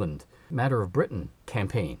England, Matter of Britain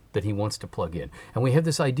campaign that he wants to plug in. And we have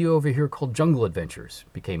this idea over here called Jungle Adventures,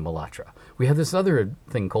 became Malatra. We have this other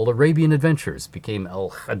thing called Arabian Adventures, became El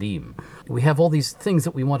Khadim. We have all these things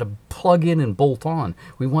that we want to plug in and bolt on.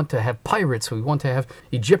 We want to have pirates. We want to have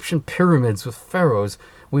Egyptian pyramids with pharaohs.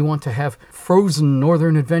 We want to have frozen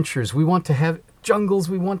northern adventures. We want to have jungles.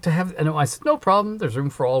 We want to have... And I said, no problem. There's room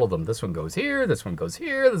for all of them. This one goes here. This one goes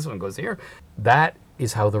here. This one goes here. That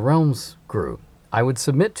is how the Realms grew. I would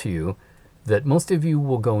submit to you that most of you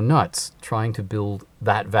will go nuts trying to build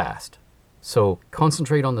that vast. So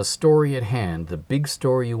concentrate on the story at hand, the big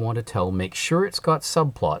story you want to tell. Make sure it's got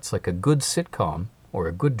subplots like a good sitcom or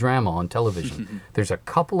a good drama on television. There's a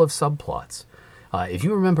couple of subplots. If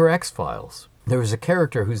you remember X-Files, there was a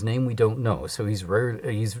character whose name we don't know, so he's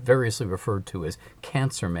variously referred to as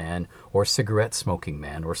Cancer Man or Cigarette Smoking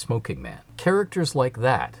Man or Smoking Man. Characters like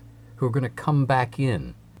that who are going to come back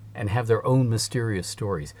in and have their own mysterious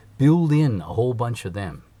stories. Build in a whole bunch of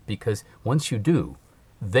them, because once you do,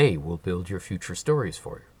 they will build your future stories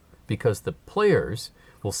for you. Because the players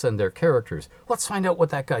will send their characters, let's find out what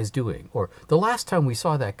that guy's doing. Or, the last time we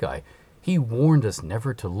saw that guy, he warned us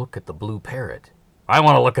never to look at the blue parrot. I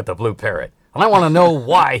want to look at the blue parrot, and I want to know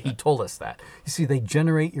why he told us that. You see, they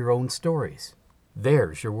generate your own stories.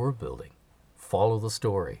 There's your world building. Follow the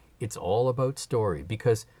story. It's all about story,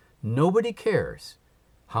 because nobody cares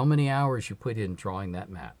how many hours you put in drawing that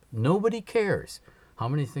map. Nobody cares how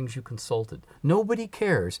many things you consulted. Nobody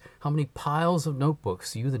cares how many piles of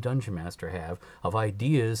notebooks you, the Dungeon Master, have of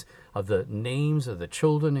ideas of the names of the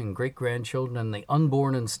children and great-grandchildren and the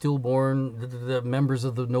unborn and stillborn, the members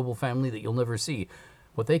of the noble family that you'll never see.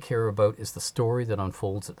 What they care about is the story that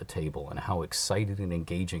unfolds at the table and how excited and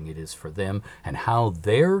engaging it is for them and how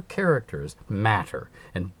their characters matter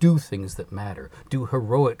and do things that matter, do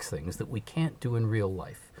heroic things that we can't do in real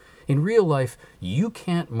life. In real life, you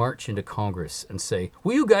can't march into Congress and say,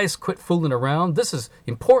 will you guys quit fooling around? This is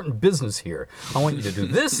important business here. I want you to do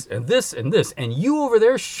this and this and this, and you over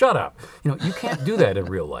there, shut up. You can't do that in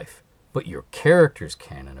real life. But your characters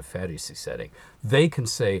can in a fantasy setting. They can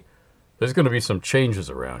say, there's going to be some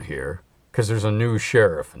changes around here because there's a new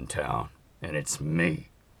sheriff in town, and it's me.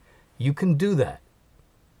 You can do that.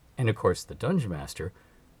 And of course, the Dungeon Master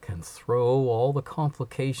can throw all the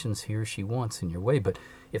complications she wants in your way. But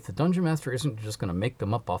if the Dungeon Master isn't just going to make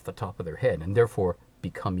them up off the top of their head and therefore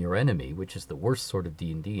become your enemy, which is the worst sort of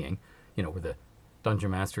D&Ding, where the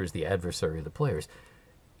Dungeon Master is the adversary of the players.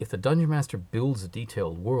 If the Dungeon Master builds a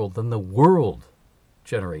detailed world, then the world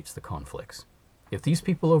generates the conflicts. If these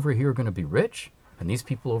people over here are going to be rich, and these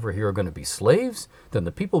people over here are going to be slaves, then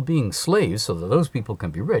the people being slaves, so that those people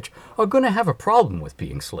can be rich, are going to have a problem with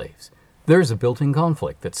being slaves. There's a built-in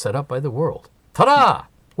conflict that's set up by the world. Ta-da!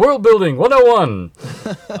 World Building 101!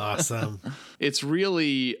 Awesome. It's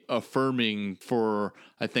really affirming for,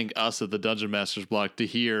 I think, us at the Dungeon Masters Block to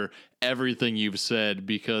hear everything you've said,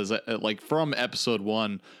 because from episode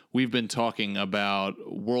 1, we've been talking about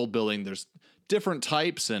world building. There's different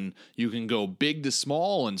types, and you can go big to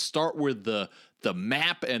small and start with the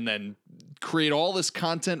map and then create all this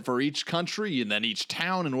content for each country and then each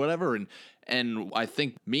town and whatever. And I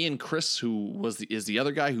think me and Chris, who is the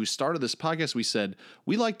other guy who started this podcast, we said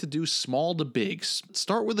we like to do small to big.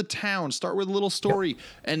 Start with a town, start with a little story, yep.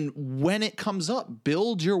 And when it comes up,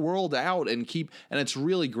 build your world out and keep. And it's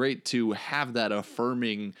really great to have that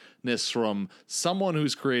affirmingness from someone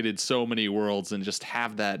who's created so many worlds and just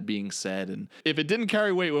have that being said. And if it didn't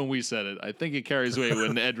carry weight when we said it, I think it carries weight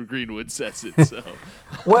when Ed Greenwood says it. So,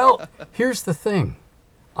 well, here's the thing.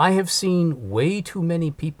 I have seen way too many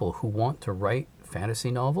people who want to write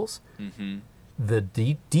fantasy novels. Mm-hmm. The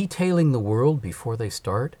detailing the world before they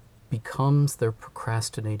start becomes their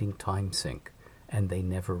procrastinating time sink, and they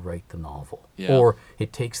never write the novel. Yeah. Or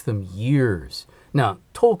it takes them years. Now,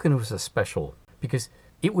 Tolkien was a special because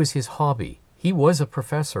it was his hobby. He was a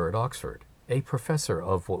professor at Oxford, a professor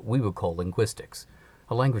of what we would call linguistics,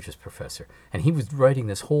 a languages professor. And he was writing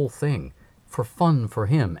this whole thing for fun for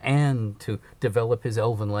him and to develop his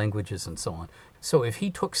elven languages and so on. So if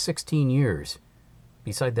he took 16 years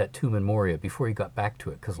beside that tomb in Moria before he got back to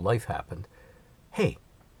it because life happened, hey,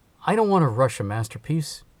 I don't want to rush a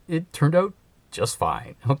masterpiece. it turned out just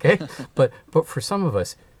fine, okay? but for some of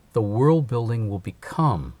us, the world building will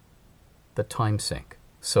become the time sink.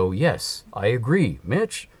 So yes, I agree.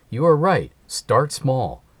 Mitch, you are right. Start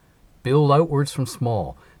small. Build outwards from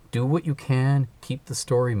small. Do what you can. Keep the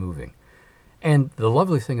story moving. And the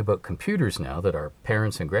lovely thing about computers now that our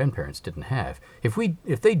parents and grandparents didn't have,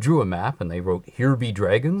 if they drew a map and they wrote "Here be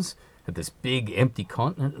dragons" at this big empty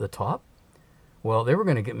continent at the top, well, they were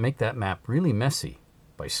going to make that map really messy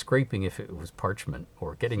by scraping if it was parchment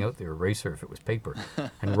or getting out the eraser if it was paper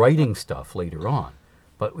and writing stuff later on.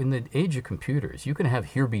 But in the age of computers, you can have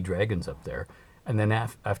 "Here be dragons" up there, and then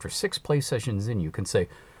after 6 play sessions in, you can say,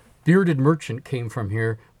 "Bearded merchant came from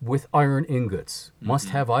here with iron ingots. Must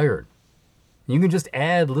have iron." You can just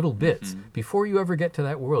add little bits. Before you ever get to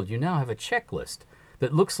that world, you now have a checklist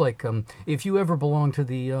that looks like if you ever belong to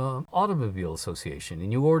the Automobile Association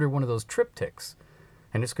and you order one of those triptychs,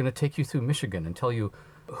 and it's going to take you through Michigan and tell you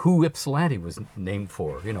who Ypsilanti was named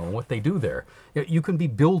for, and what they do there. You can be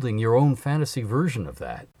building your own fantasy version of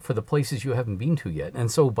that for the places you haven't been to yet. And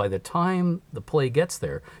so by the time the play gets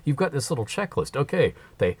there, you've got this little checklist. Okay,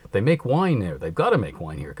 they make wine there. They've got to make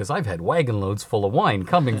wine here because I've had wagon loads full of wine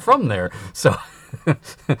coming from there. So,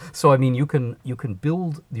 I mean, you can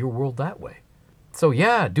build your world that way. So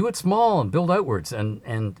yeah, do it small and build outwards. And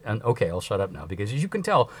okay, I'll shut up now because as you can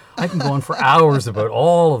tell, I can go on for hours about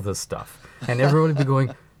all of this stuff. And everybody would be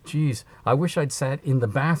going, geez, I wish I'd sat in the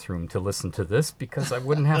bathroom to listen to this because I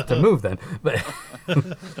wouldn't have to move then. But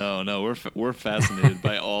Oh no, we're fascinated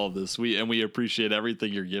by all of this. We appreciate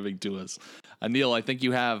everything you're giving to us. Neil, I think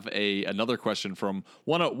you have another question from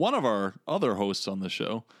one of our other hosts on the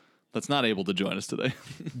show that's not able to join us today.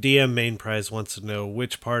 DM Main Prize wants to know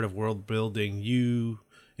which part of world building you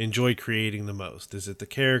enjoy creating the most. Is it the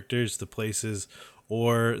characters, the places,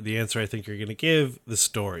 or the answer I think you're going to give, the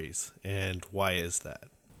stories? And why is that?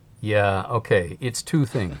 yeah, okay, it's 2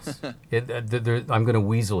 things. I'm going to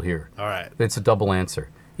weasel here. All right. It's a double answer.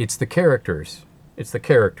 It's the characters.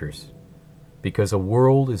 Because a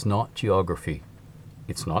world is not geography.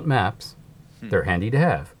 It's not maps. They're handy to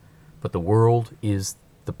have. But the world is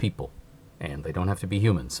the people. And they don't have to be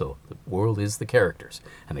humans. So the world is the characters.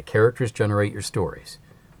 And the characters generate your stories.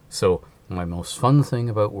 So my most fun thing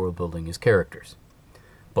about world building is characters.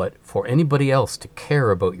 But for anybody else to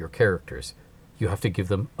care about your characters, you have to give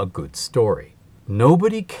them a good story.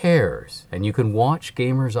 Nobody cares, and you can watch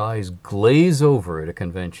gamers' eyes glaze over at a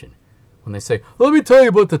convention when they say, "Let me tell you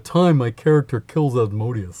about the time my character kills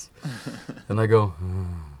Asmodeus." And I go,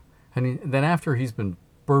 and then after he's been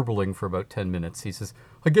burbling for about 10 minutes, he says,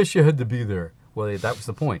 "I guess you had to be there." Well, that was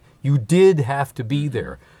the point. You did have to be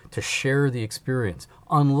there to share the experience,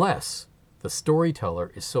 unless the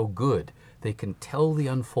storyteller is so good they can tell the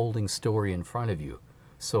unfolding story in front of you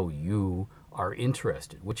so you are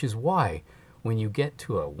interested, which is why when you get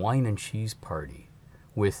to a wine and cheese party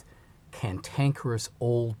with cantankerous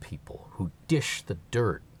old people who dish the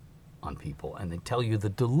dirt on people and they tell you the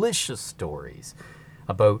delicious stories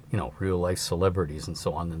about, real life celebrities and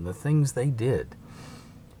so on and the things they did,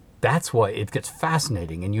 that's why it gets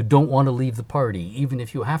fascinating, and you don't want to leave the party, even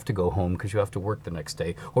if you have to go home because you have to work the next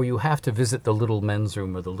day, or you have to visit the little men's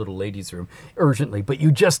room or the little ladies' room urgently, but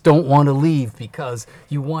you just don't want to leave because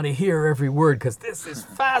you want to hear every word because this is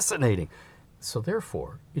fascinating. So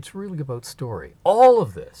therefore, it's really about story. All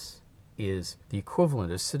of this is the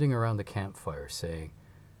equivalent of sitting around the campfire saying,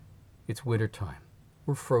 "It's wintertime.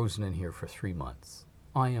 We're frozen in here for 3 months.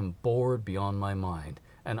 I am bored beyond my mind,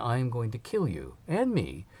 and I am going to kill you and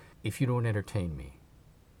me if you don't entertain me.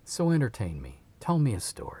 So entertain me. Tell me a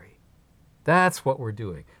story." That's what we're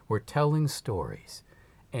doing. We're telling stories.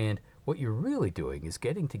 And what you're really doing is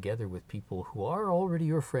getting together with people who are already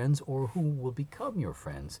your friends or who will become your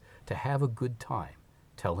friends to have a good time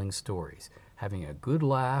telling stories, having a good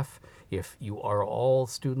laugh. If you are all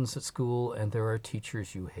students at school and there are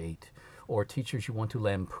teachers you hate or teachers you want to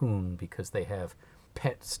lampoon because they have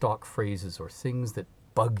pet stock phrases or things that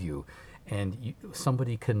bug you, and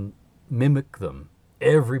somebody can mimic them,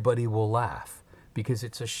 everybody will laugh because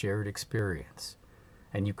it's a shared experience.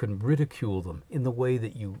 And you can ridicule them in the way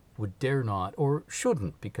that you would dare not or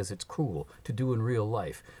shouldn't because it's cruel to do in real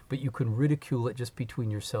life. But you can ridicule it just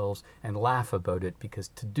between yourselves and laugh about it because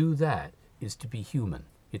to do that is to be human.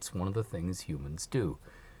 It's one of the things humans do.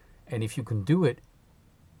 And if you can do it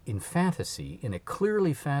in fantasy, in a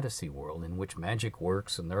clearly fantasy world in which magic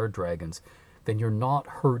works and there are dragons, then you're not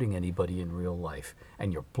hurting anybody in real life,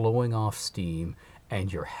 and you're blowing off steam,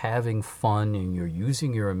 and you're having fun, and you're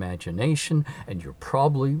using your imagination, and you're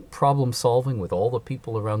probably problem solving with all the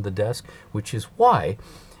people around the desk, which is why,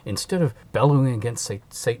 instead of bellowing against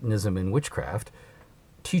Satanism and witchcraft,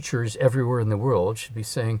 teachers everywhere in the world should be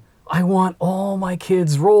saying, I want all my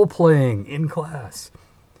kids role-playing in class.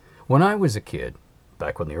 When I was a kid,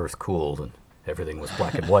 back when the earth cooled and everything was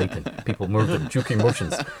black and white and people moved in juking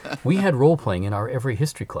motions, we had role-playing in our every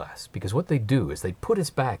history class, because what they'd do is they'd put us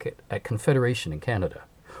back at Confederation in Canada,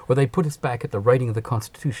 or they'd put us back at the writing of the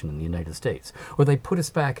Constitution in the United States, or they'd put us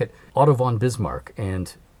back at Otto von Bismarck,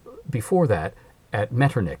 and before that, at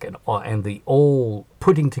Metternich, and the old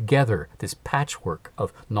putting together this patchwork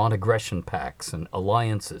of non-aggression pacts and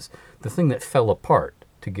alliances, the thing that fell apart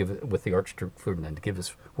to give with the Archduke Ferdinand to give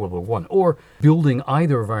us World War I, or building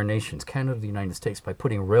either of our nations, Canada or the United States, by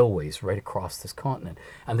putting railways right across this continent.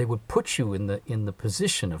 And they would put you in the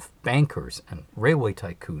position of bankers and railway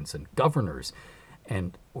tycoons and governors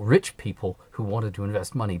and rich people who wanted to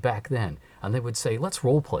invest money back then. And they would say, let's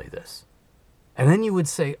role play this. And then you would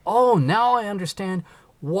say, oh, now I understand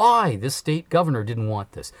why this state governor didn't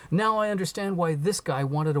want this. Now I understand why this guy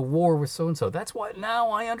wanted a war with so-and-so. That's why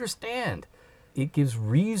now I understand. It gives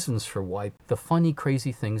reasons for why the funny,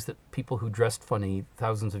 crazy things that people who dressed funny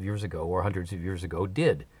thousands of years ago or hundreds of years ago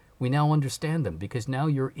did. We now understand them because now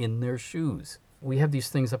you're in their shoes. We have these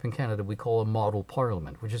things up in Canada we call a model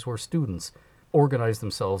parliament, which is where students organize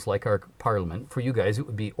themselves like our parliament. For you guys, it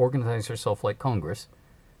would be organize yourself like Congress.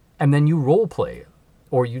 And then you role play,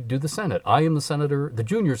 or you do the Senate. I am the senator, the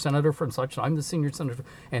junior senator from such, I'm the senior senator.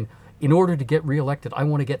 And in order to get reelected, I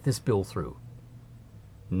want to get this bill through.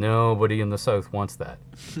 Nobody in the South wants that.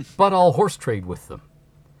 But I'll horse trade with them.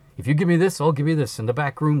 If you give me this, I'll give you this. In the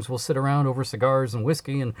back rooms, we'll sit around over cigars and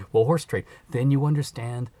whiskey and we'll horse trade. Then you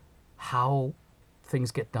understand how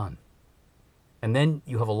things get done. And then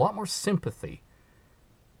you have a lot more sympathy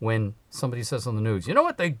when somebody says on the news, you know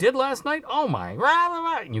what they did last night? Oh my, rah, rah,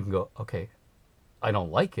 rah. And you can go, okay, I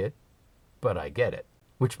don't like it, but I get it.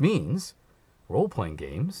 Which means role-playing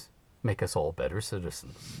games make us all better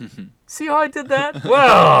citizens. See how I did that?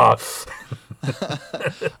 Well,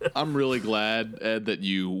 I'm really glad, Ed, that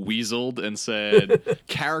you weaseled and said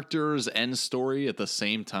characters and story at the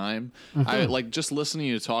same time. I like just listening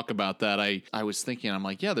to you talk about that. I was thinking, I'm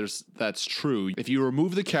like, yeah, that's true. If you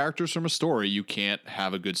remove the characters from a story, you can't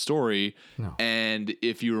have a good story. No. And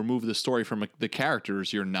if you remove the story from the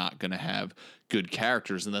characters, you're not going to have good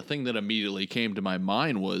characters. And the thing that immediately came to my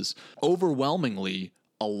mind was overwhelmingly,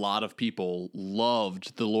 a lot of people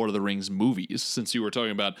loved the Lord of the Rings movies. Since you were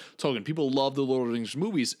talking about Tolkien, people love the Lord of the Rings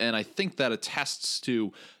movies, and I think that attests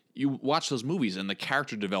to, you watch those movies and the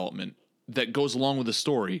character development that goes along with the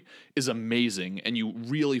story is amazing, and you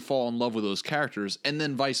really fall in love with those characters. And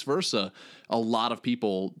then vice versa, a lot of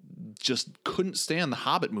people just couldn't stand the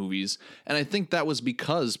Hobbit movies, and I think that was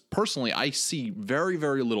because, personally, I see very,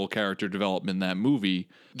 very little character development in that movie.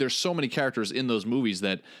 There's so many characters in those movies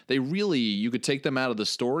that they really, you could take them out of the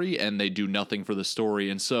story and they do nothing for the story,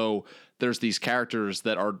 and so there's these characters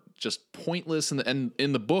that are just pointless, and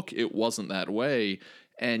in the book, it wasn't that way,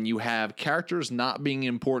 and you have characters not being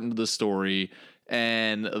important to the story,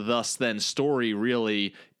 and thus then story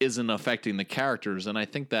really isn't affecting the characters. And I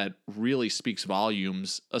think that really speaks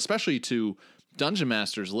volumes, especially to Dungeon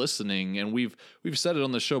Masters listening. And we've said it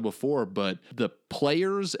on the show before, but the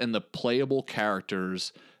players and the playable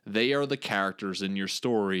characters, they are the characters in your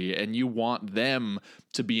story, and you want them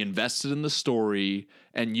to be invested in the story,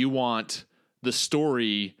 and you want the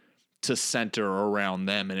story to center around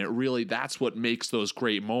them. And it really, that's what makes those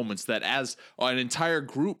great moments, that as an entire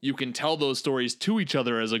group, you can tell those stories to each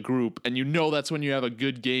other as a group. And you know that's when you have a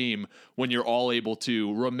good game, when you're all able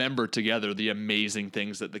to remember together the amazing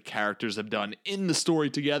things that the characters have done in the story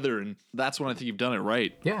together. And that's when I think you've done it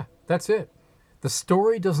right. yeah, that's it. The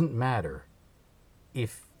story doesn't matter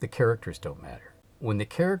if the characters don't matter. When the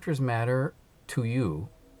characters matter to you,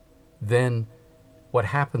 then what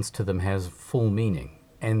happens to them has full meaning.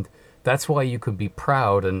 And that's why you could be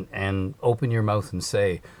proud and open your mouth and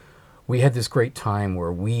say, we had this great time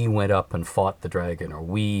where we went up and fought the dragon, or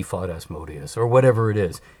we fought Asmodeus, or whatever it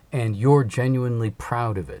is, and you're genuinely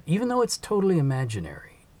proud of it, even though it's totally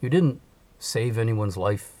imaginary. You didn't save anyone's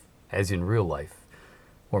life as in real life.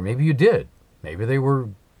 Or maybe you did. Maybe they were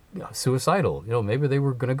suicidal. Maybe they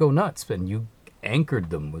were going to go nuts, and you anchored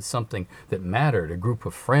them with something that mattered, a group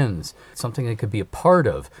of friends, something they could be a part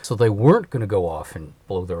of, so they weren't going to go off and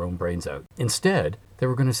blow their own brains out. Instead, they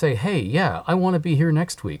were going to say, hey, yeah, I want to be here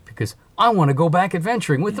next week because I want to go back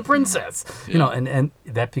adventuring with the princess. Yeah. And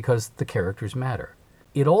that because the characters matter.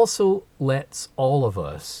 It also lets all of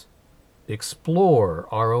us explore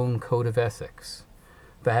our own code of ethics.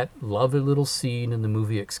 That lovely little scene in the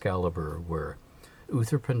movie Excalibur where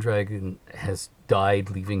Uther Pendragon has died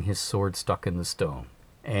leaving his sword stuck in the stone.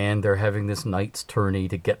 And they're having this knight's tourney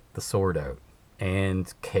to get the sword out.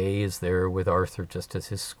 And Kay is there with Arthur just as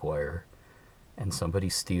his squire, and somebody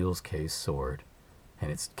steals Kay's sword,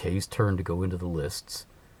 and it's Kay's turn to go into the lists.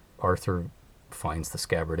 Arthur finds the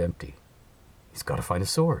scabbard empty. He's got to find a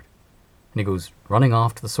sword. And he goes running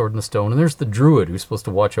off to the Sword in the Stone, and there's the druid who's supposed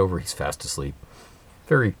to watch over. He's fast asleep.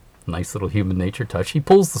 Very nice little human nature touch. He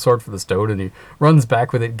pulls the sword from the stone, and he runs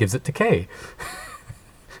back with it, gives it to Kay.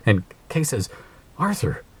 And Kay says,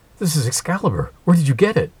 Arthur, this is Excalibur. Where did you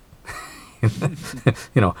get it?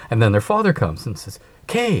 And then their father comes and says,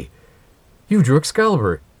 Kay, you drew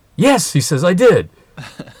Excalibur. Yes, he says, I did.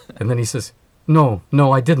 And then he says, no,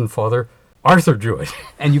 I didn't, father. Arthur drew it.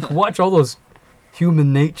 And you can watch all those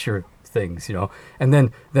human nature things, and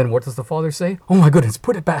then what does the father say? Oh my goodness,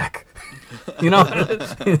 put it back.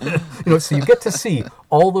 So you get to see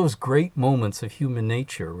all those great moments of human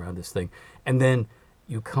nature around this thing. And then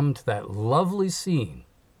you come to that lovely scene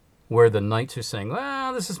where the knights are saying,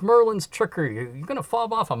 this is Merlin's trickery. You're going to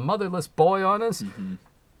fob off a motherless boy on us? Mm-hmm.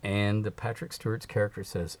 And Patrick Stewart's character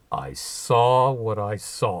says, I saw what I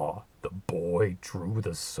saw. The boy drew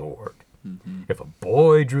the sword. Mm-hmm. If a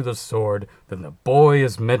boy drew the sword, then the boy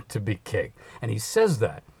is meant to be king. And he says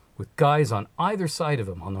that with guys on either side of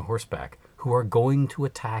him on the horseback who are going to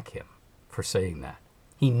attack him for saying that.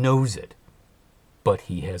 He knows it, but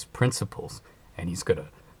he has principles, and he's going to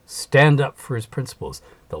stand up for his principles.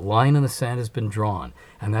 The line in the sand has been drawn,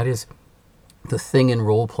 and that is the thing in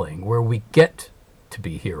role-playing where we get to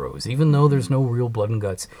be heroes, even though there's no real blood and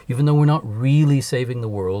guts, even though we're not really saving the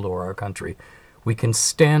world or our country. We can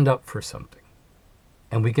stand up for something,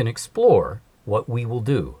 and we can explore what we will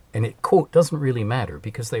do. And it, quote, doesn't really matter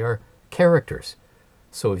because they are characters.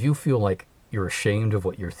 So if you feel like you're ashamed of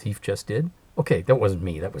what your thief just did, okay, that wasn't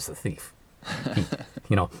me, that was the thief.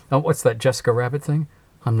 What's that Jessica Rabbit thing?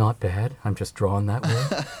 I'm not bad, I'm just drawn that way.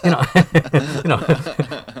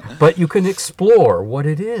 But you can explore what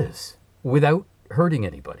it is without hurting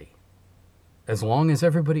anybody. As long as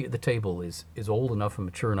everybody at the table is old enough and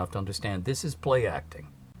mature enough to understand this is play acting.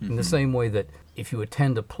 Mm-hmm. In the same way that if you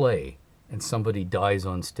attend a play and somebody dies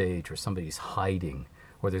on stage or somebody's hiding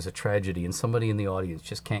or there's a tragedy and somebody in the audience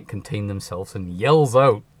just can't contain themselves and yells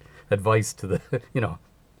out advice to the,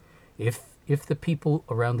 if the people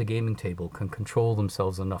around the gaming table can control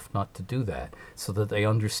themselves enough not to do that so that they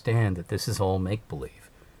understand that this is all make-believe,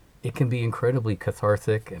 it can be incredibly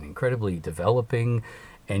cathartic and incredibly developing,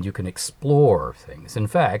 and you can explore things. In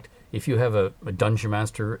fact, if you have a dungeon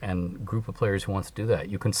master and group of players who wants to do that,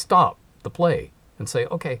 you can stop the play and say,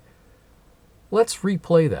 okay, let's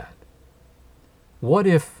replay that. What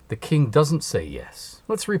if the king doesn't say yes?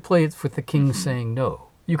 Let's replay it with the king saying no.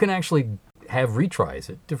 You can actually have retries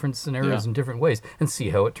at different scenarios in different ways and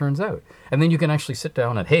see how it turns out. And then you can actually sit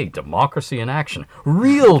down and, hey, democracy in action,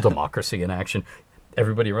 real democracy in action.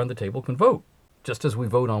 Everybody around the table can vote. Just as we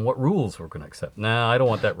vote on what rules we're going to accept. Nah, I don't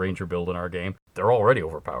want that ranger build in our game. They're already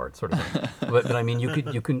overpowered, sort of thing. but I mean,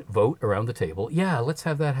 you can vote around the table. Yeah, let's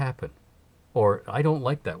have that happen. Or I don't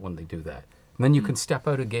like that when they do that. And then you can step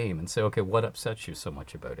out of game and say, okay, what upsets you so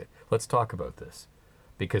much about it? Let's talk about this.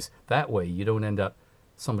 Because that way you don't end up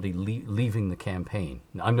somebody leaving the campaign.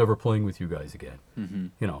 I'm never playing with you guys again. Mm-hmm.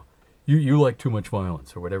 You like too much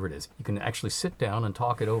violence or whatever it is. You can actually sit down and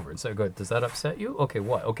talk it over and say, does that upset you? Okay,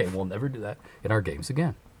 what? Okay, we'll never do that in our games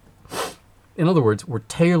again. In other words, we're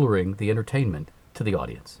tailoring the entertainment to the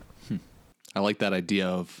audience. I like that idea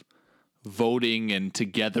of voting and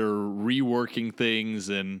together reworking things.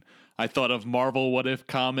 And I thought of Marvel What If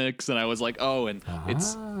comics, and I was like,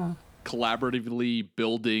 it's collaboratively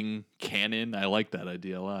building canon. I like that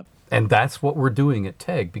idea a lot. And that's what we're doing at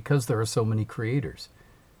TEG because there are so many creators.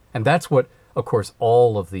 And that's what, of course,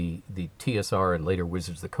 all of the TSR and later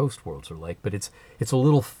Wizards of the Coast worlds are like. But it's a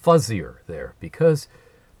little fuzzier there because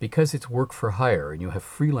it's work for hire and you have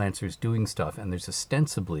freelancers doing stuff and there's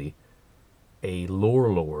ostensibly a lore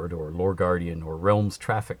lord or lore guardian or realms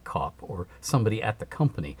traffic cop or somebody at the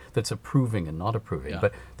company that's approving and not approving. Yeah.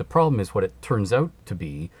 But the problem is what it turns out to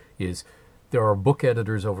be is there are book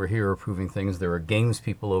editors over here approving things, there are games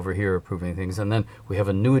people over here approving things, and then we have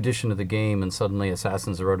a new edition of the game and suddenly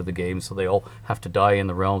assassins are out of the game so they all have to die in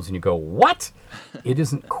the realms and you go, what? It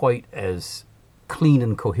isn't quite as clean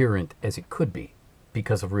and coherent as it could be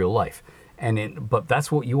because of real life. But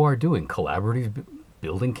that's what you are doing, collaborative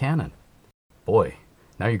building canon. Boy,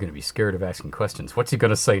 now you're going to be scared of asking questions. What's he going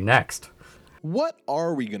to say next? What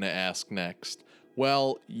are we going to ask next?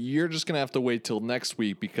 Well, you're just going to have to wait till next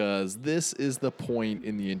week because this is the point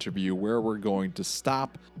in the interview where we're going to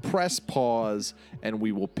stop, press pause, and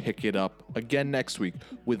we will pick it up again next week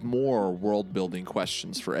with more world-building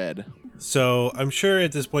questions for Ed. So I'm sure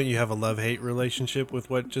at this point you have a love-hate relationship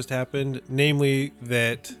with what just happened, namely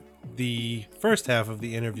that the first half of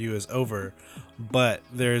the interview is over, but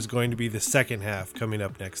there's going to be the second half coming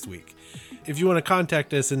up next week. If you want to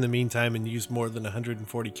contact us in the meantime and use more than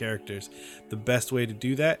 140 characters, the best way to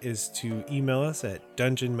do that is to email us at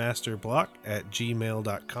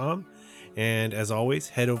dungeonmasterblock@gmail.com. And as always,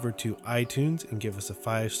 head over to iTunes and give us a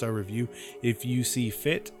 5-star review if you see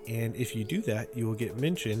fit. And if you do that, you will get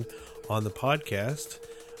mentioned on the podcast.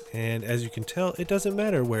 And as you can tell, it doesn't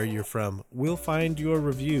matter where you're from. We'll find your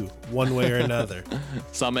review one way or another.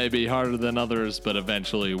 Some may be harder than others, but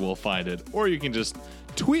eventually we'll find it. Or you can just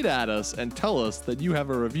tweet at us and tell us that you have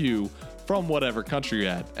a review from whatever country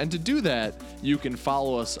you're at. And to do that, you can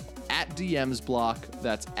follow us at DMsBlock.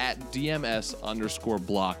 That's at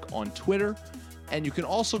DMS_block on Twitter. And you can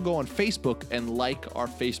also go on Facebook and like our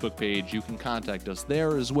Facebook page. You can contact us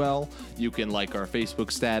there as well. You can like our Facebook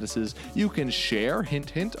statuses. You can share, hint,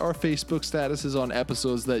 hint, our Facebook statuses on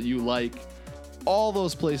episodes that you like. All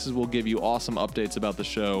those places will give you awesome updates about the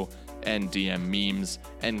show and DM memes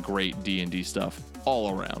and great D&D stuff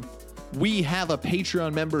all around. We have a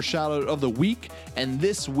Patreon member shout out of the week, and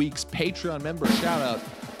this week's Patreon member shout out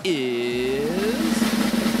is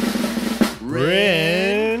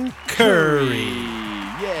Ren Curry.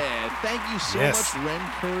 Yeah, thank you so Yes. much, Ren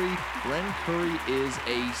Curry. Ren Curry is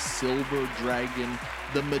a silver dragon,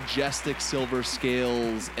 the majestic silver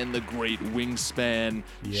scales and the great wingspan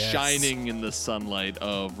Yes. shining in the sunlight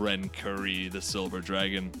of Ren Curry, the silver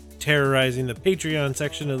dragon. Terrorizing the Patreon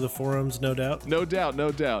section of the forums, no doubt. No doubt,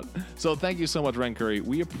 no doubt. So thank you so much, Ren Curry.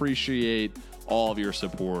 We appreciate all of your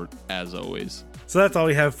support, as always. So that's all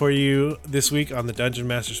we have for you this week on the Dungeon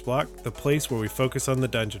Master's Block, the place where we focus on the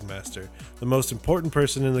Dungeon Master, the most important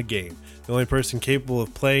person in the game, the only person capable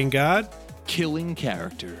of playing God, Killing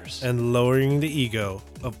characters. and lowering the ego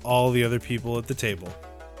of all the other people at the table.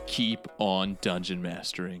 Keep on dungeon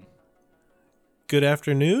mastering. Good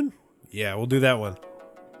afternoon? Yeah, we'll do that one.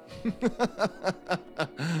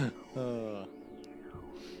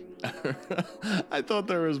 I thought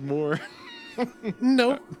there was more.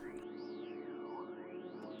 Nope.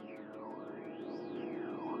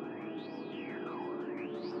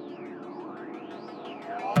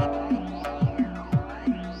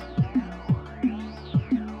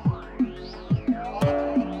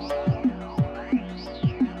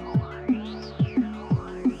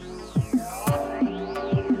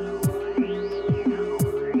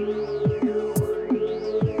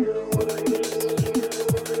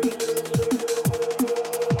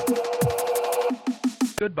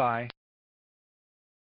 Goodbye.